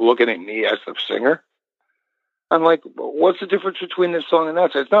looking at me as the singer. I'm like, what's the difference between this song and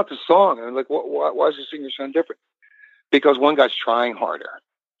that? So it's not the song. And I'm like, why does the singer sound different? Because one guy's trying harder.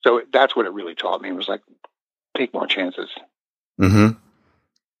 So that's what it really taught me. It was like, take more chances. Mm-hmm.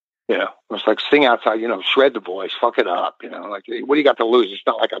 It was like, sing outside, shred the voice, fuck it up. Like, what do you got to lose? It's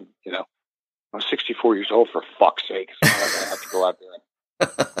not like I'm 64 years old, for fuck's sake. It's not like I have to go out there.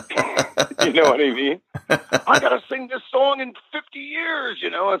 You know what I mean? I gotta sing this song in 50 years.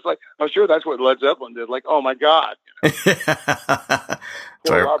 It's like, I'm sure that's what Led Zeppelin did. Like, oh my God.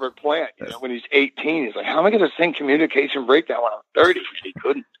 Poor Robert Plant, when he's 18, he's like, how am I going to sing Communication Breakdown when I'm 30? He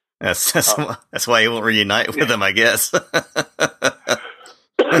couldn't. That's why he won't reunite with them, I guess.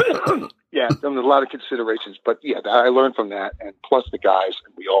 Yeah, There was a lot of considerations, but yeah, I learned from that, and plus the guys,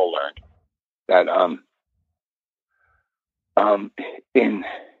 and we all learned that in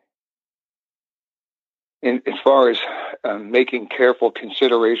as far as making careful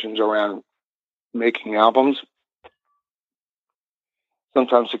considerations around making albums,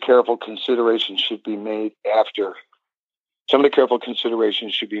 sometimes the careful considerations should be made after. Some of the careful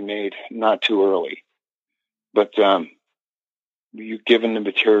considerations should be made not too early, but you've given the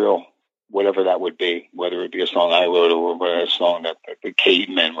material, whatever that would be, whether it be a song I wrote or a song that the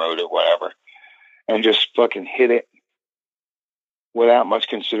Cavemen wrote or whatever, and just fucking hit it without much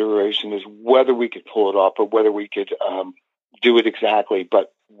consideration is whether we could pull it off or whether we could do it exactly,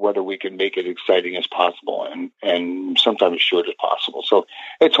 but whether we can make it exciting as possible and sometimes short as possible. So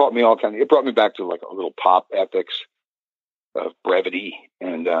it taught me it brought me back to like a little pop ethics of brevity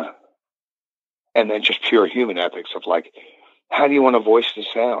and then just pure human ethics of like, how do you want to voice the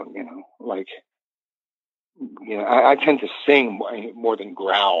sound? Like, I tend to sing more than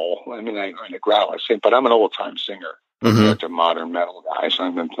growl. I mean, I growl, I sing, but I'm an old time singer compared to modern metal guys. I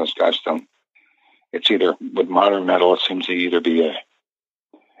mean, those guys don't. It's either with modern metal, it seems to either be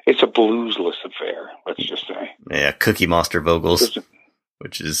it's a bluesless affair. Let's just say, yeah, Cookie Monster vocals,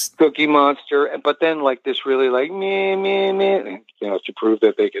 which is Cookie Monster, but then like this really like me, to prove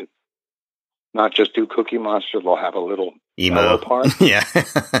that they can not just do Cookie Monster, they'll have a little emo part. Yeah.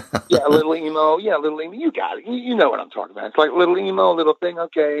 Yeah, a little emo. Yeah, a little emo. You got it. You know what I'm talking about. It's like little emo, little thing.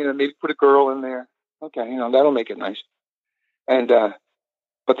 Okay, maybe put a girl in there. Okay, that'll make it nice. And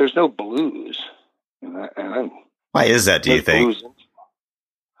but there's no blues. Why is that? Do you think?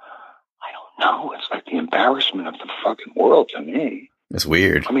 I don't know. It's like the embarrassment of the fucking world to me. It's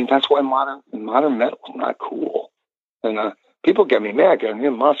weird. I mean, that's why modern metal is not cool. And people get me mad.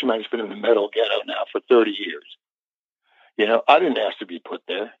 Monster Mag's been in the metal ghetto now for 30 years. I didn't ask to be put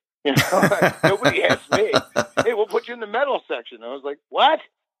there. Nobody asked me. Hey, we'll put you in the metal section. I was like, what?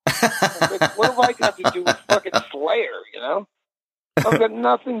 Like, what do I got to do with fucking Slayer? I've got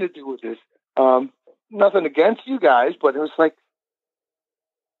nothing to do with this. Nothing against you guys, but it was like,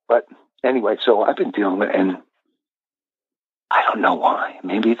 but anyway, so I've been dealing with it, and I don't know why.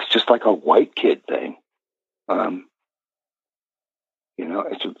 Maybe it's just like a white kid thing.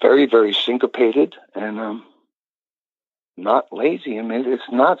 It's very, very syncopated and not lazy. I mean, it's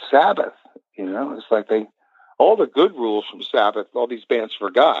not Sabbath. It's like all the good rules from Sabbath, all these bands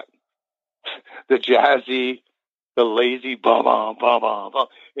forgot. The jazzy, the lazy,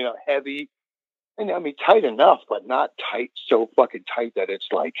 heavy. And I mean, tight enough, but not tight, so fucking tight that it's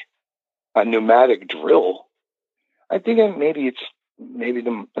like a pneumatic drill. I think maybe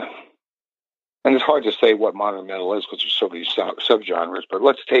and it's hard to say what modern metal is because there's so many subgenres, but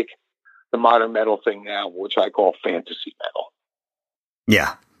let's take the modern metal thing now, which I call fantasy metal.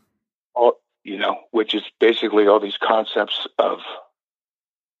 Yeah. Which is basically all these concepts of,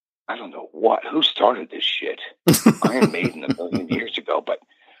 I don't know who started this shit. Iron Maiden a million years ago, but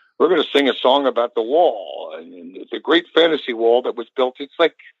we're going to sing a song about the wall and the great fantasy wall that was built. It's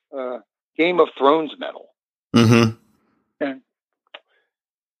like Game of Thrones metal. Mm-hmm. And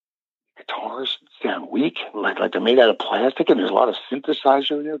guitars sound weak, like they're made out of plastic, and there's a lot of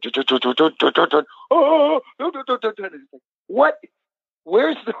synthesizer in there. What?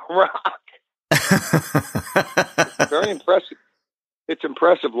 Where's the rock? It's very impressive. It's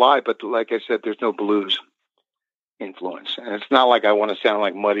impressive live, but like I said, there's no blues influence. And it's not like I want to sound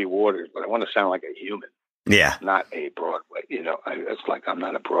like Muddy Waters, but I want to sound like a human. Yeah. Not a Broadway. It's like I'm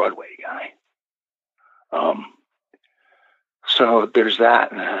not a Broadway guy. So there's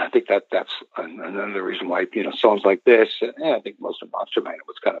that. And I think that's another reason why, songs like this, I think most of Monster Magnet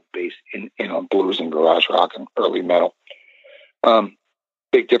was kind of based on blues and garage rock and early metal.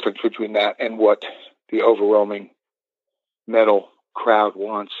 Big difference between that and what the overwhelming metal crowd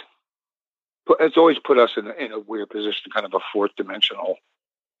wants. It's always put us in a weird position, kind of a fourth dimensional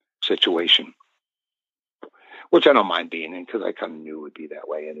situation, which I don't mind being in because I kind of knew it would be that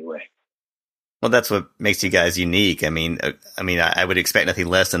way anyway. Well, that's what makes you guys unique. I mean, I would expect nothing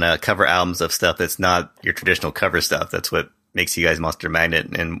less than cover albums of stuff that's not your traditional cover stuff. That's what makes you guys Monster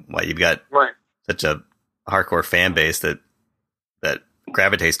Magnet, and why you've got such a hardcore fan base that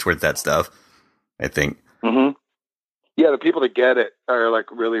gravitates towards that stuff, I think. Mm-hmm. Yeah, the people that get it are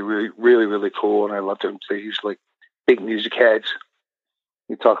like really, really, really, really cool, and I love them. They're usually big music heads.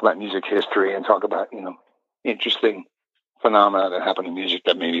 You talk about music history and talk about interesting phenomena that happened in music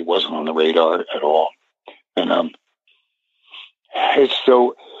that maybe wasn't on the radar at all. And it's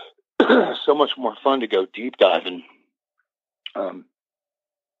so much more fun to go deep diving for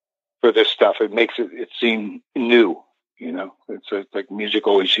this stuff. It makes it seem new, You know, it's like music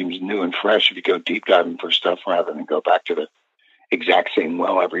always seems new and fresh if you go deep diving for stuff rather than go back to the exact same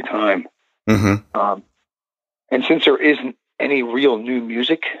well every time. Mm-hmm. And since there isn't any real new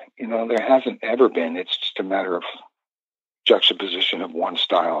music, you know, there hasn't ever been. It's just a matter of juxtaposition of one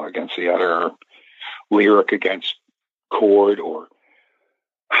style against the other, or lyric against chord, or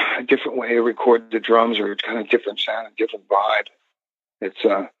a different way to record the drums, or it's kind of different sound, a different vibe.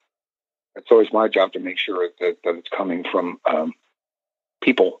 It's always my job to make sure that it's coming from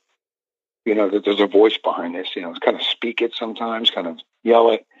people. You know, that there's a voice behind this. You know, kind of speak it sometimes, kind of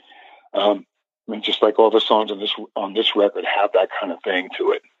yell it. I mean, just like all the songs on this record have that kind of thing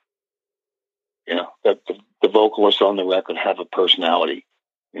to it. You know, that the vocalists on the record have a personality.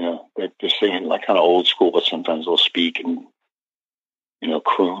 You know, they're singing like kind of old school, but sometimes they'll speak and, you know,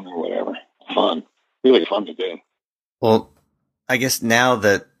 croon or whatever. Fun, really fun to do. Well, I guess now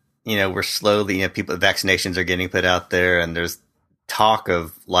that, you know, we're slowly, you know, vaccinations are getting put out there and there's talk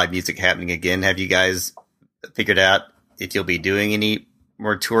of live music happening again. Have you guys figured out if you'll be doing any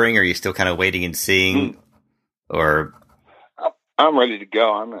more touring, or are you still kind of waiting and seeing? Or I'm ready to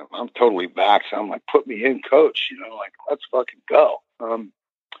go. I'm totally back. So I'm like, put me in, coach. You know, like, let's fucking go.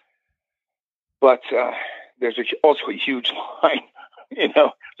 But there's also a huge line. You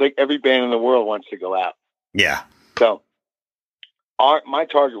know, it's like every band in the world wants to go out. Yeah. So my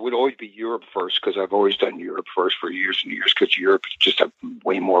target would always be Europe first, because I've always done Europe first for years and years, because Europe is just a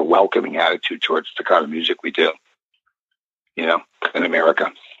way more welcoming attitude towards the kind of music we do, you know, in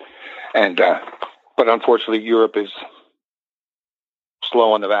America. And but unfortunately, Europe is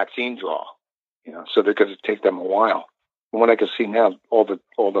slow on the vaccine draw, you know, so because it takes them a while. And what I can see now, all the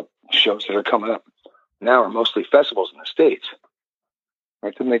shows that are coming up now are mostly festivals in the States.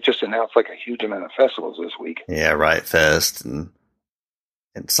 Right? Didn't they just announce like a huge amount of festivals this week? Yeah, Riot Fest and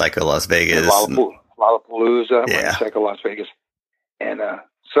Psycho Las Vegas. Lollapalooza, yeah. Right, Psycho Las Vegas. And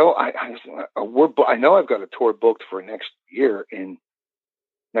so I know I've got a tour booked for next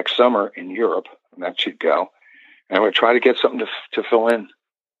summer in Europe, and that should go. And I'm going to try to get something to fill in,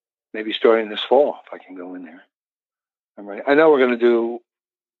 maybe starting this fall, if I can go in there. I'm ready. I know we're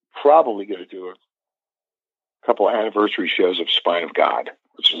probably going to do a couple of anniversary shows of Spine of God,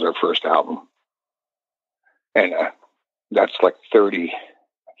 which is our first album. And that's like 30, I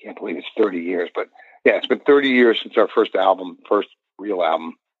can't believe it's 30 years, but yeah, it's been 30 years since our first real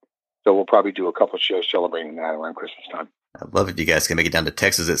album. So we'll probably do a couple of shows celebrating that around Christmas time. I'd love if you guys can make it down to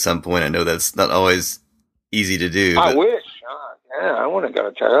Texas at some point. I know that's not always easy to do. I wish. Yeah, I want to go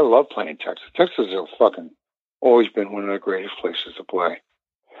to Texas. I love playing Texas. Texas has always been one of the greatest places to play.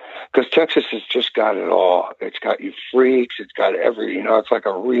 Because Texas has just got it all. It's got you freaks. It's got it's like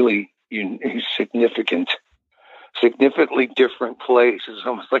a really significantly different place. It's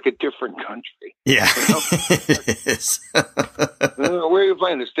almost like a different country. Yeah. You know? It is. Where are you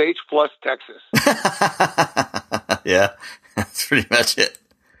playing? The States plus Texas. Yeah, that's pretty much it.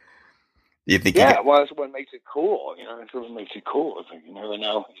 Do you think? Well, that's what makes it cool. You know, that's what makes it cool. It's like you never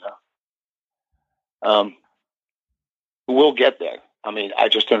know. You know. We'll get there. I mean, I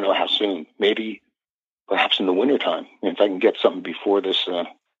just don't know how soon. Maybe, perhaps in the wintertime. If I can get something before this,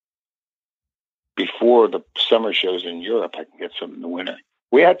 before the summer shows in Europe, I can get something in the winter.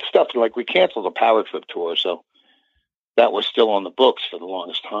 We had stuff like we canceled the Power Trip tour, so that was still on the books for the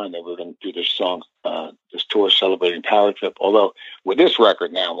longest time. That we were going to do this tour celebrating Power Trip. Although with this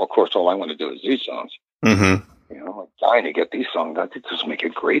record now, of course, all I want to do is these songs. Mm-hmm. You know, I'm dying to get these songs. I think this will make a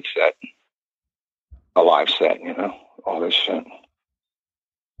great set, a live set. You know, all this shit.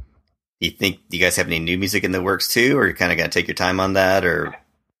 Do you guys have any new music in the works too, or you kind of got to take your time on that, or?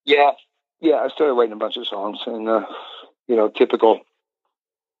 Yeah. I started writing a bunch of songs, and typical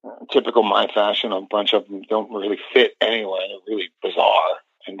my fashion. A bunch of them don't really fit anyway. They're really bizarre,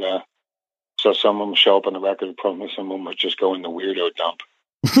 and so some of them show up on the record. Probably some of them just go in the weirdo dump.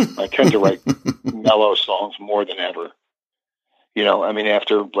 I tend to write mellow songs more than ever. You know, I mean,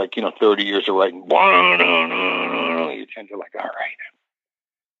 after 30 years of writing, you tend to all right.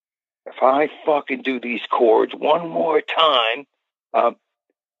 If I fucking do these chords one more time,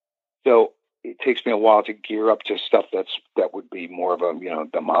 so it takes me a while to gear up to stuff that would be more of a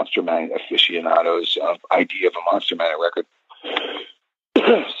the Monster Man aficionados idea of a Monster Man record.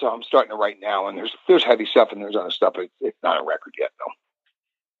 So I'm starting to write now, and there's heavy stuff and there's other stuff. It's not a record yet, though.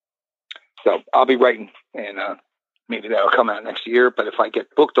 So I'll be writing, and maybe that'll come out next year. But if I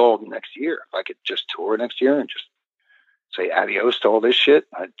get booked all next year, if I could just tour next year and just say adios to all this shit,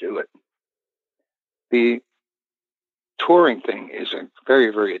 I'd do it. The touring thing is a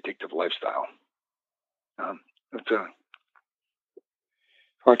very, very addictive lifestyle. It's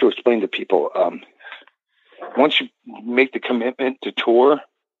hard to explain to people. once you make the commitment to tour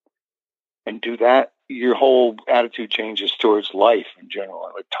and do that, your whole attitude changes towards life in general.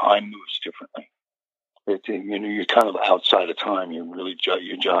 Like time moves differently. You're kind of outside of time. Your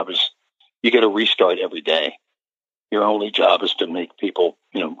job is, you get a restart every day. Your only job is to make people,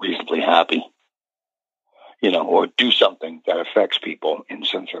 reasonably happy, or do something that affects people in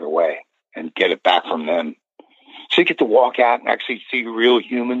some sort of way and get it back from them. So you get to walk out and actually see real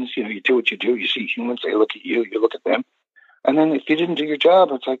humans. You do what you do. You see humans, they look at you, you look at them. And then if you didn't do your job,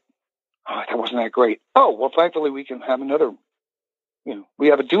 it's like, oh, that wasn't that great. Oh, well, thankfully we can have another, we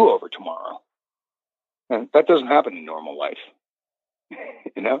have a do-over tomorrow. And that doesn't happen in normal life.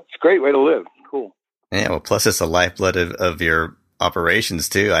 It's a great way to live. Cool. Yeah, well, plus it's the lifeblood of your operations,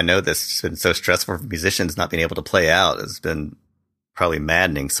 too. I know this has been so stressful for musicians not being able to play out. It's been probably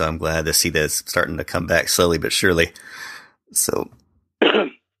maddening, so I'm glad to see that it's starting to come back slowly but surely. So, yeah.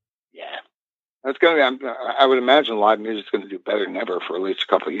 That's going to be, I would imagine live music's going to do better than ever for at least a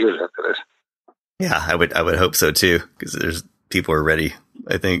couple of years after this. Yeah, I would hope so, too, because there's people are ready,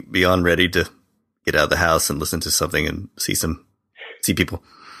 I think, beyond ready to get out of the house and listen to something and see people.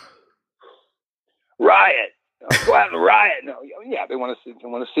 Riot. Go out and riot. No, yeah, they want to see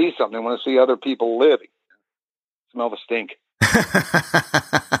something. They want to see other people living. Smell the stink.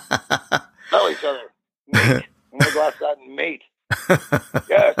 Smell each other. Mate. I want to go outside and mate.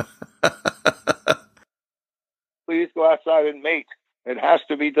 Yes. Please go outside and mate. It has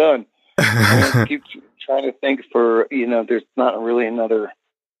to be done. I keep trying to think there's not really another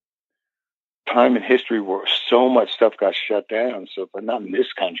time in history where so much stuff got shut down. So, but not in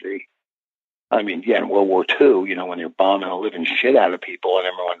this country. I mean, yeah, in World War II, when you're bombing the living shit out of people and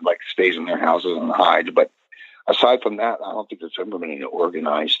everyone stays in their houses and hides. But aside from that, I don't think there's ever been any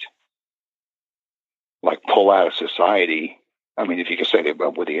organized, pull out of society. I mean, if you could say that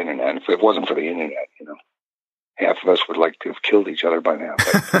with the internet, if it wasn't for the internet, half of us would like to have killed each other by now.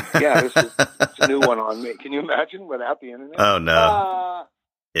 But yeah, it's a new one on me. Can you imagine without the internet? Oh no.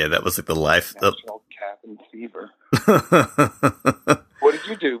 Yeah, that was the life. National cabin fever. What did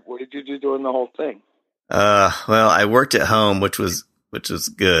you do? What did you do during the whole thing? Well, I worked at home, which was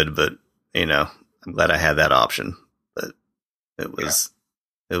good, but I'm glad I had that option. But it was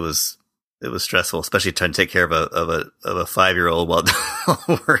stressful, especially trying to take care of a 5-year-old while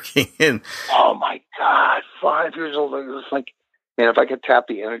working. Oh my God, 5 years old! It was like, man, if I could tap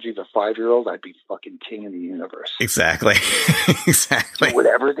the energy of a 5-year-old, I'd be fucking king of the universe. Exactly. Exactly. Do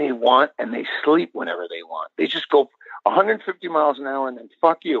whatever they want, and they sleep whenever they want. They just go 150 miles an hour, and then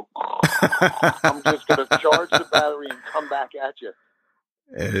fuck you. I'm just going to charge the battery and come back at you.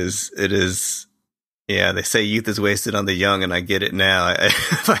 It is. Yeah, they say youth is wasted on the young, and I get it now.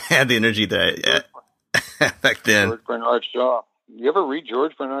 If I had the energy that I had back then. George Bernard Shaw. You ever read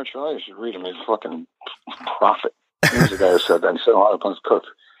George Bernard Shaw? You should read him. He's a fucking prophet. He was the guy who said that and said a lot of things cooked.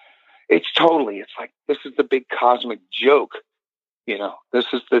 It's like, this is the big cosmic joke. This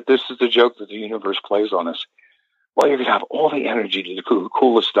is the joke that the universe plays on us. Well, you're going to have all the energy to do the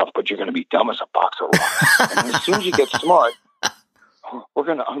coolest stuff, but you're going to be dumb as a box of rocks. And as soon as you get smart, we're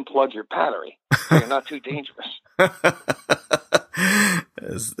going to unplug your battery. So you're not too dangerous.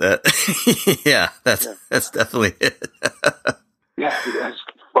 Is that? Yeah, that's definitely it. Yeah,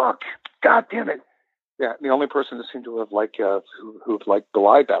 fuck. God damn it. Yeah, the only person that seemed to have who've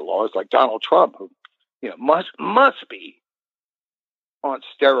belied that law is Donald Trump, who must be on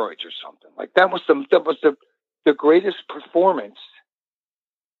steroids or something. That was the greatest performance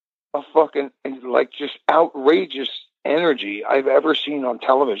of fucking just outrageous energy I've ever seen on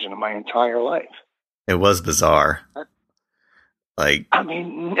television in my entire life. It was bizarre. I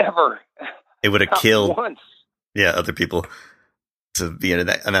mean, never. It would have killed once. Yeah, other people to be in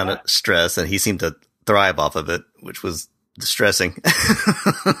that amount of stress, and he seemed to thrive off of it, which was distressing.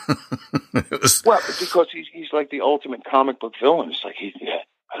 Well, because he's like the ultimate comic book villain. It's like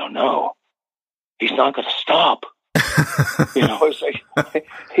I don't know. He's not going to stop. It's like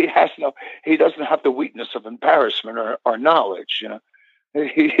he doesn't have the weakness of embarrassment or knowledge.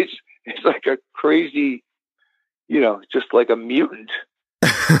 He's like a crazy, just like a mutant.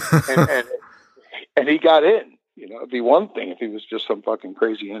 and he got in. It'd be one thing if he was just some fucking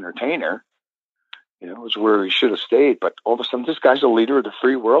crazy entertainer. It was where he should have stayed. But all of a sudden, this guy's a leader of the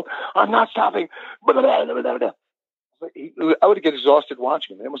free world. I'm not stopping. I would get exhausted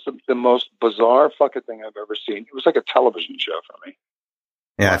watching it. It was the most bizarre fucking thing I've ever seen. It was like a television show for me.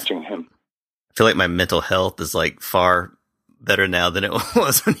 Yeah, watching him. I feel like my mental health is far better now than it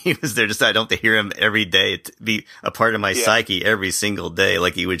was when he was there. Just I don't have to hear him every day to be a part of my psyche every single day.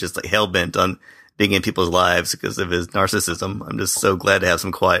 He was just hell bent on being in people's lives because of his narcissism. I'm just so glad to have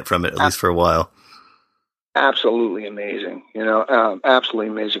some quiet from it, at least for a while. absolutely amazing. Absolutely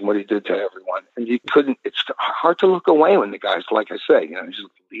amazing what he did to everyone. And it's hard to look away when the guy's, like I say, he's the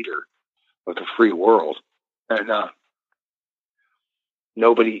leader of the free world. And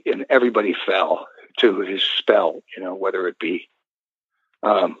nobody and everybody fell to his spell, whether it be,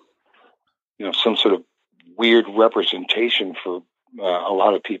 some sort of weird representation for a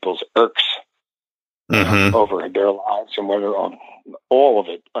lot of people's irks over their lives, and whether all of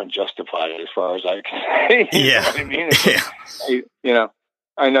it unjustified as far as I can say. Yeah. You know what I mean?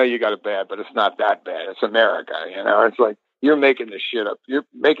 I know you got it bad, but it's not that bad. It's America, It's like you're making this shit up. You're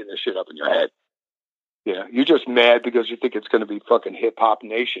making this shit up in your head. You're just mad because you think it's going to be fucking hip hop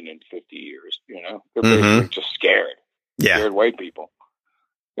nation in 50 years. They're basically just scared. Yeah. Scared white people.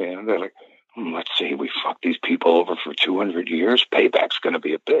 They're like, let's see, we fucked these people over for 200 years. Payback's going to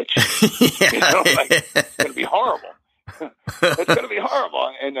be a bitch. It's going to be horrible. It's going to be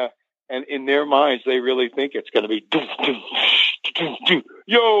horrible. And in their minds, they really think it's going to be,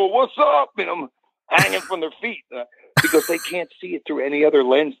 yo, what's up? Hanging from their feet. Because they can't see it through any other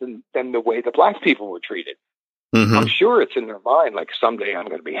lens than the way the black people were treated. I'm sure it's in their mind, like someday I'm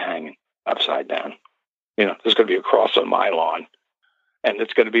going to be hanging upside down. There's going to be a cross on my lawn. And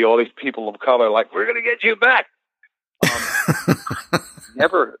it's going to be all these people of color like, we're going to get you back.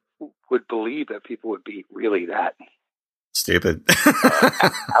 Never would believe that people would be really that stupid.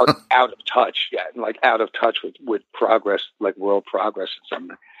 out of touch. Yeah, like out of touch with progress, like world progress and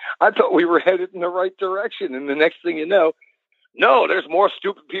something. I thought we were headed in the right direction. And the next thing you know, no, there's more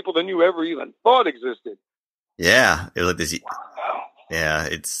stupid people than you ever even thought existed. Yeah. It was like this. Wow. Yeah.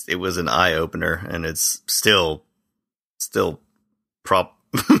 It was an eye opener, and it's still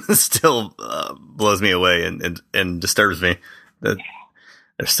blows me away and disturbs me that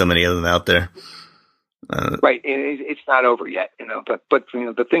there's so many of them out there. Right. It's not over yet, but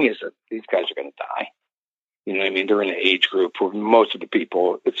the thing is that these guys are going to die. You know what I mean? They're in an age group where most of the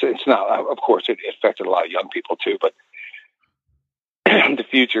people, it's not, of course, it affected a lot of young people too, but the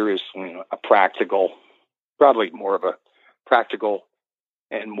future is, a practical, probably more of a practical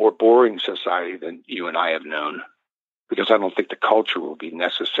and more boring society than you and I have known, because I don't think the culture will be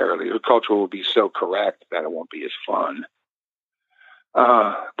so correct that it won't be as fun.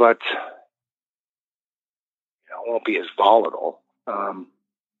 But it won't be as volatile.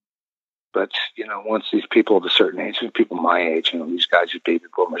 But, once these people of a certain age, people my age, these guys are baby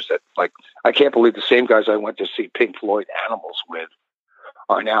boomers that, like, I can't believe the same guys I went to see Pink Floyd Animals with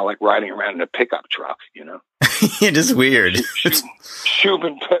are now, like, riding around in a pickup truck, It is weird.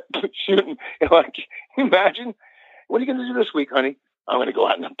 Shooting. Like, imagine, what are you going to do this week, honey? I'm going to go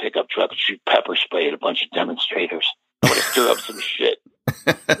out in a pickup truck and shoot pepper spray at a bunch of demonstrators. I'm going to stir up some shit.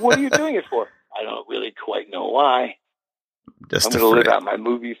 What are you doing it for? I don't really quite know why. I'm going to live out my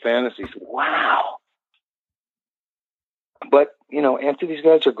movie fantasies. Wow. But, after these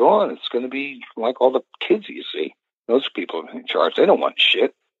guys are gone, it's going to be like all the kids you see. Those people in charge, they don't want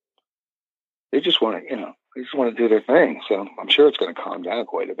shit. They just want to, do their thing. So I'm sure it's going to calm down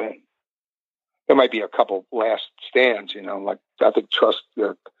quite a bit. There might be a couple last stands, like I think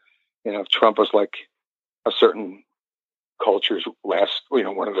Trump was like a certain culture's last,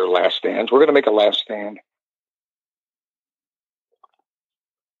 one of their last stands. We're going to make a last stand.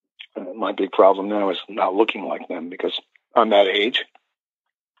 My big problem now is not looking like them because I'm that age.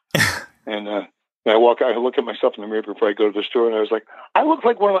 And I look at myself in the mirror before I go to the store, and I was like, I look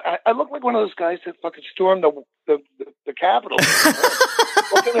like one of those guys that fucking stormed the Capitol.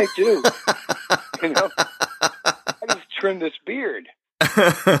 What can I do? I just trimmed this beard.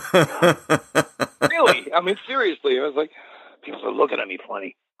 Really? I mean, seriously. I was like, people are looking at me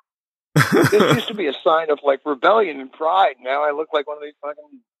funny. This used to be a sign of like rebellion and pride. Now I look like one of these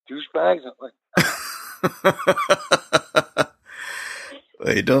fucking douchebags.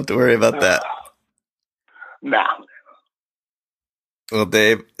 Well, you don't have to worry about that. No. Well,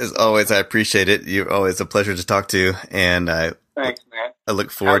 Dave, as always, I appreciate it. You're always a pleasure to talk to, and thanks, man. I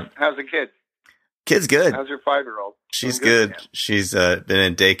look forward. How's the kid? Kid's good. How's your 5-year-old? She's good. Man. She's been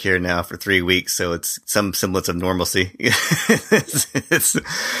in daycare now for 3 weeks, so it's some semblance of normalcy. Yeah,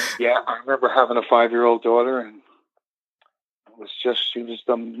 I remember having a 5-year-old daughter, and she was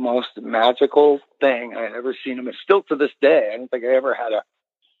the most magical thing I had ever seen. And still to this day, I don't think I ever had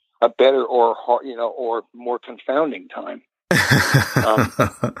a better or more confounding time.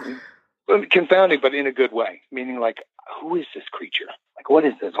 Confounding, but in a good way. Meaning, like, who is this creature? Like, what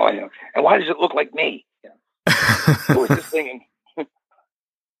is this? And why does it look like me? Who is this thing?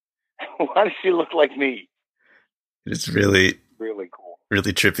 Why does she look like me? It's really, really cool,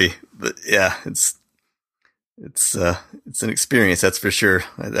 really trippy. But yeah, It's an experience, that's for sure.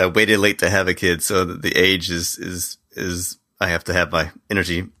 I waited late to have a kid, so the age is I have to have my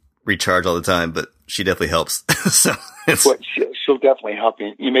energy recharge all the time, but she definitely helps. So she'll definitely help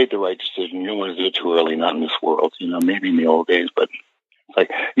you. You made the right decision. You don't want to do it too early, not in this world. Maybe in the old days, but it's like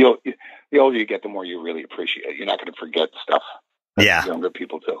the older you get, the more you really appreciate it. You're not going to forget stuff. Yeah, younger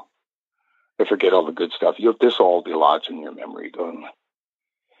people do. They forget all the good stuff. This will all be lodged in your memory.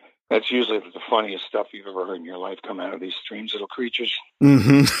 That's usually the funniest stuff you've ever heard in your life come out of these strange little creatures.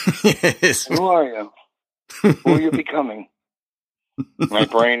 Mm-hmm. Yes. Who are you? Who are you becoming? My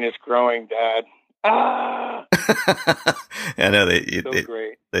brain is growing, Dad. Ah! I know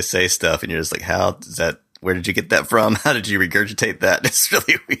they say stuff, and you're just like, how is that? Where did you get that from? How did you regurgitate that? It's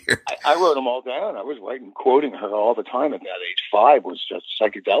really weird. I wrote them all down. I was quoting her all the time at that age. 5 was just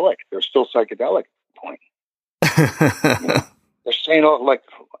psychedelic. They're still psychedelic at the point. They're saying,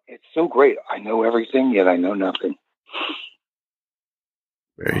 it's so great. I know everything, yet I know nothing.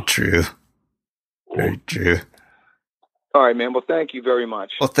 Very true. Very true. All right, man. Well, thank you very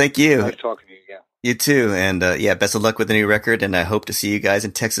much. Well, thank you. Nice talking to you again. You too. And best of luck with the new record. And I hope to see you guys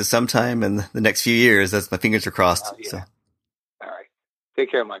in Texas sometime in the next few years. That's my fingers are crossed. Yeah. So. All right.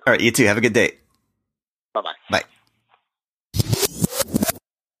 Take care, Michael. All right. You too. Have a good day. Bye-bye. Bye.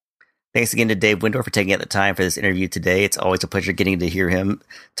 Thanks again to Dave Wyndorf for taking out the time for this interview today. It's always a pleasure getting to hear him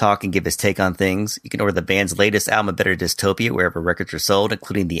talk and give his take on things. You can order the band's latest album, A Better Dystopia, wherever records are sold,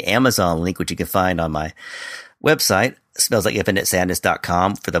 including the Amazon link, which you can find on my website,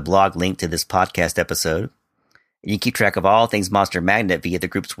 smellslikeInfiniteSadness.com, for the blog link to this podcast episode. You can keep track of all things Monster Magnet via the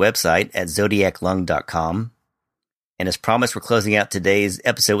group's website at zodiaclung.com. And as promised, we're closing out today's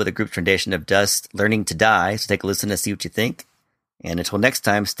episode with the group's rendition of Dust, Learning to Die. So take a listen and see what you think. And until next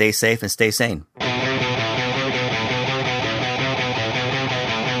time, stay safe and stay sane.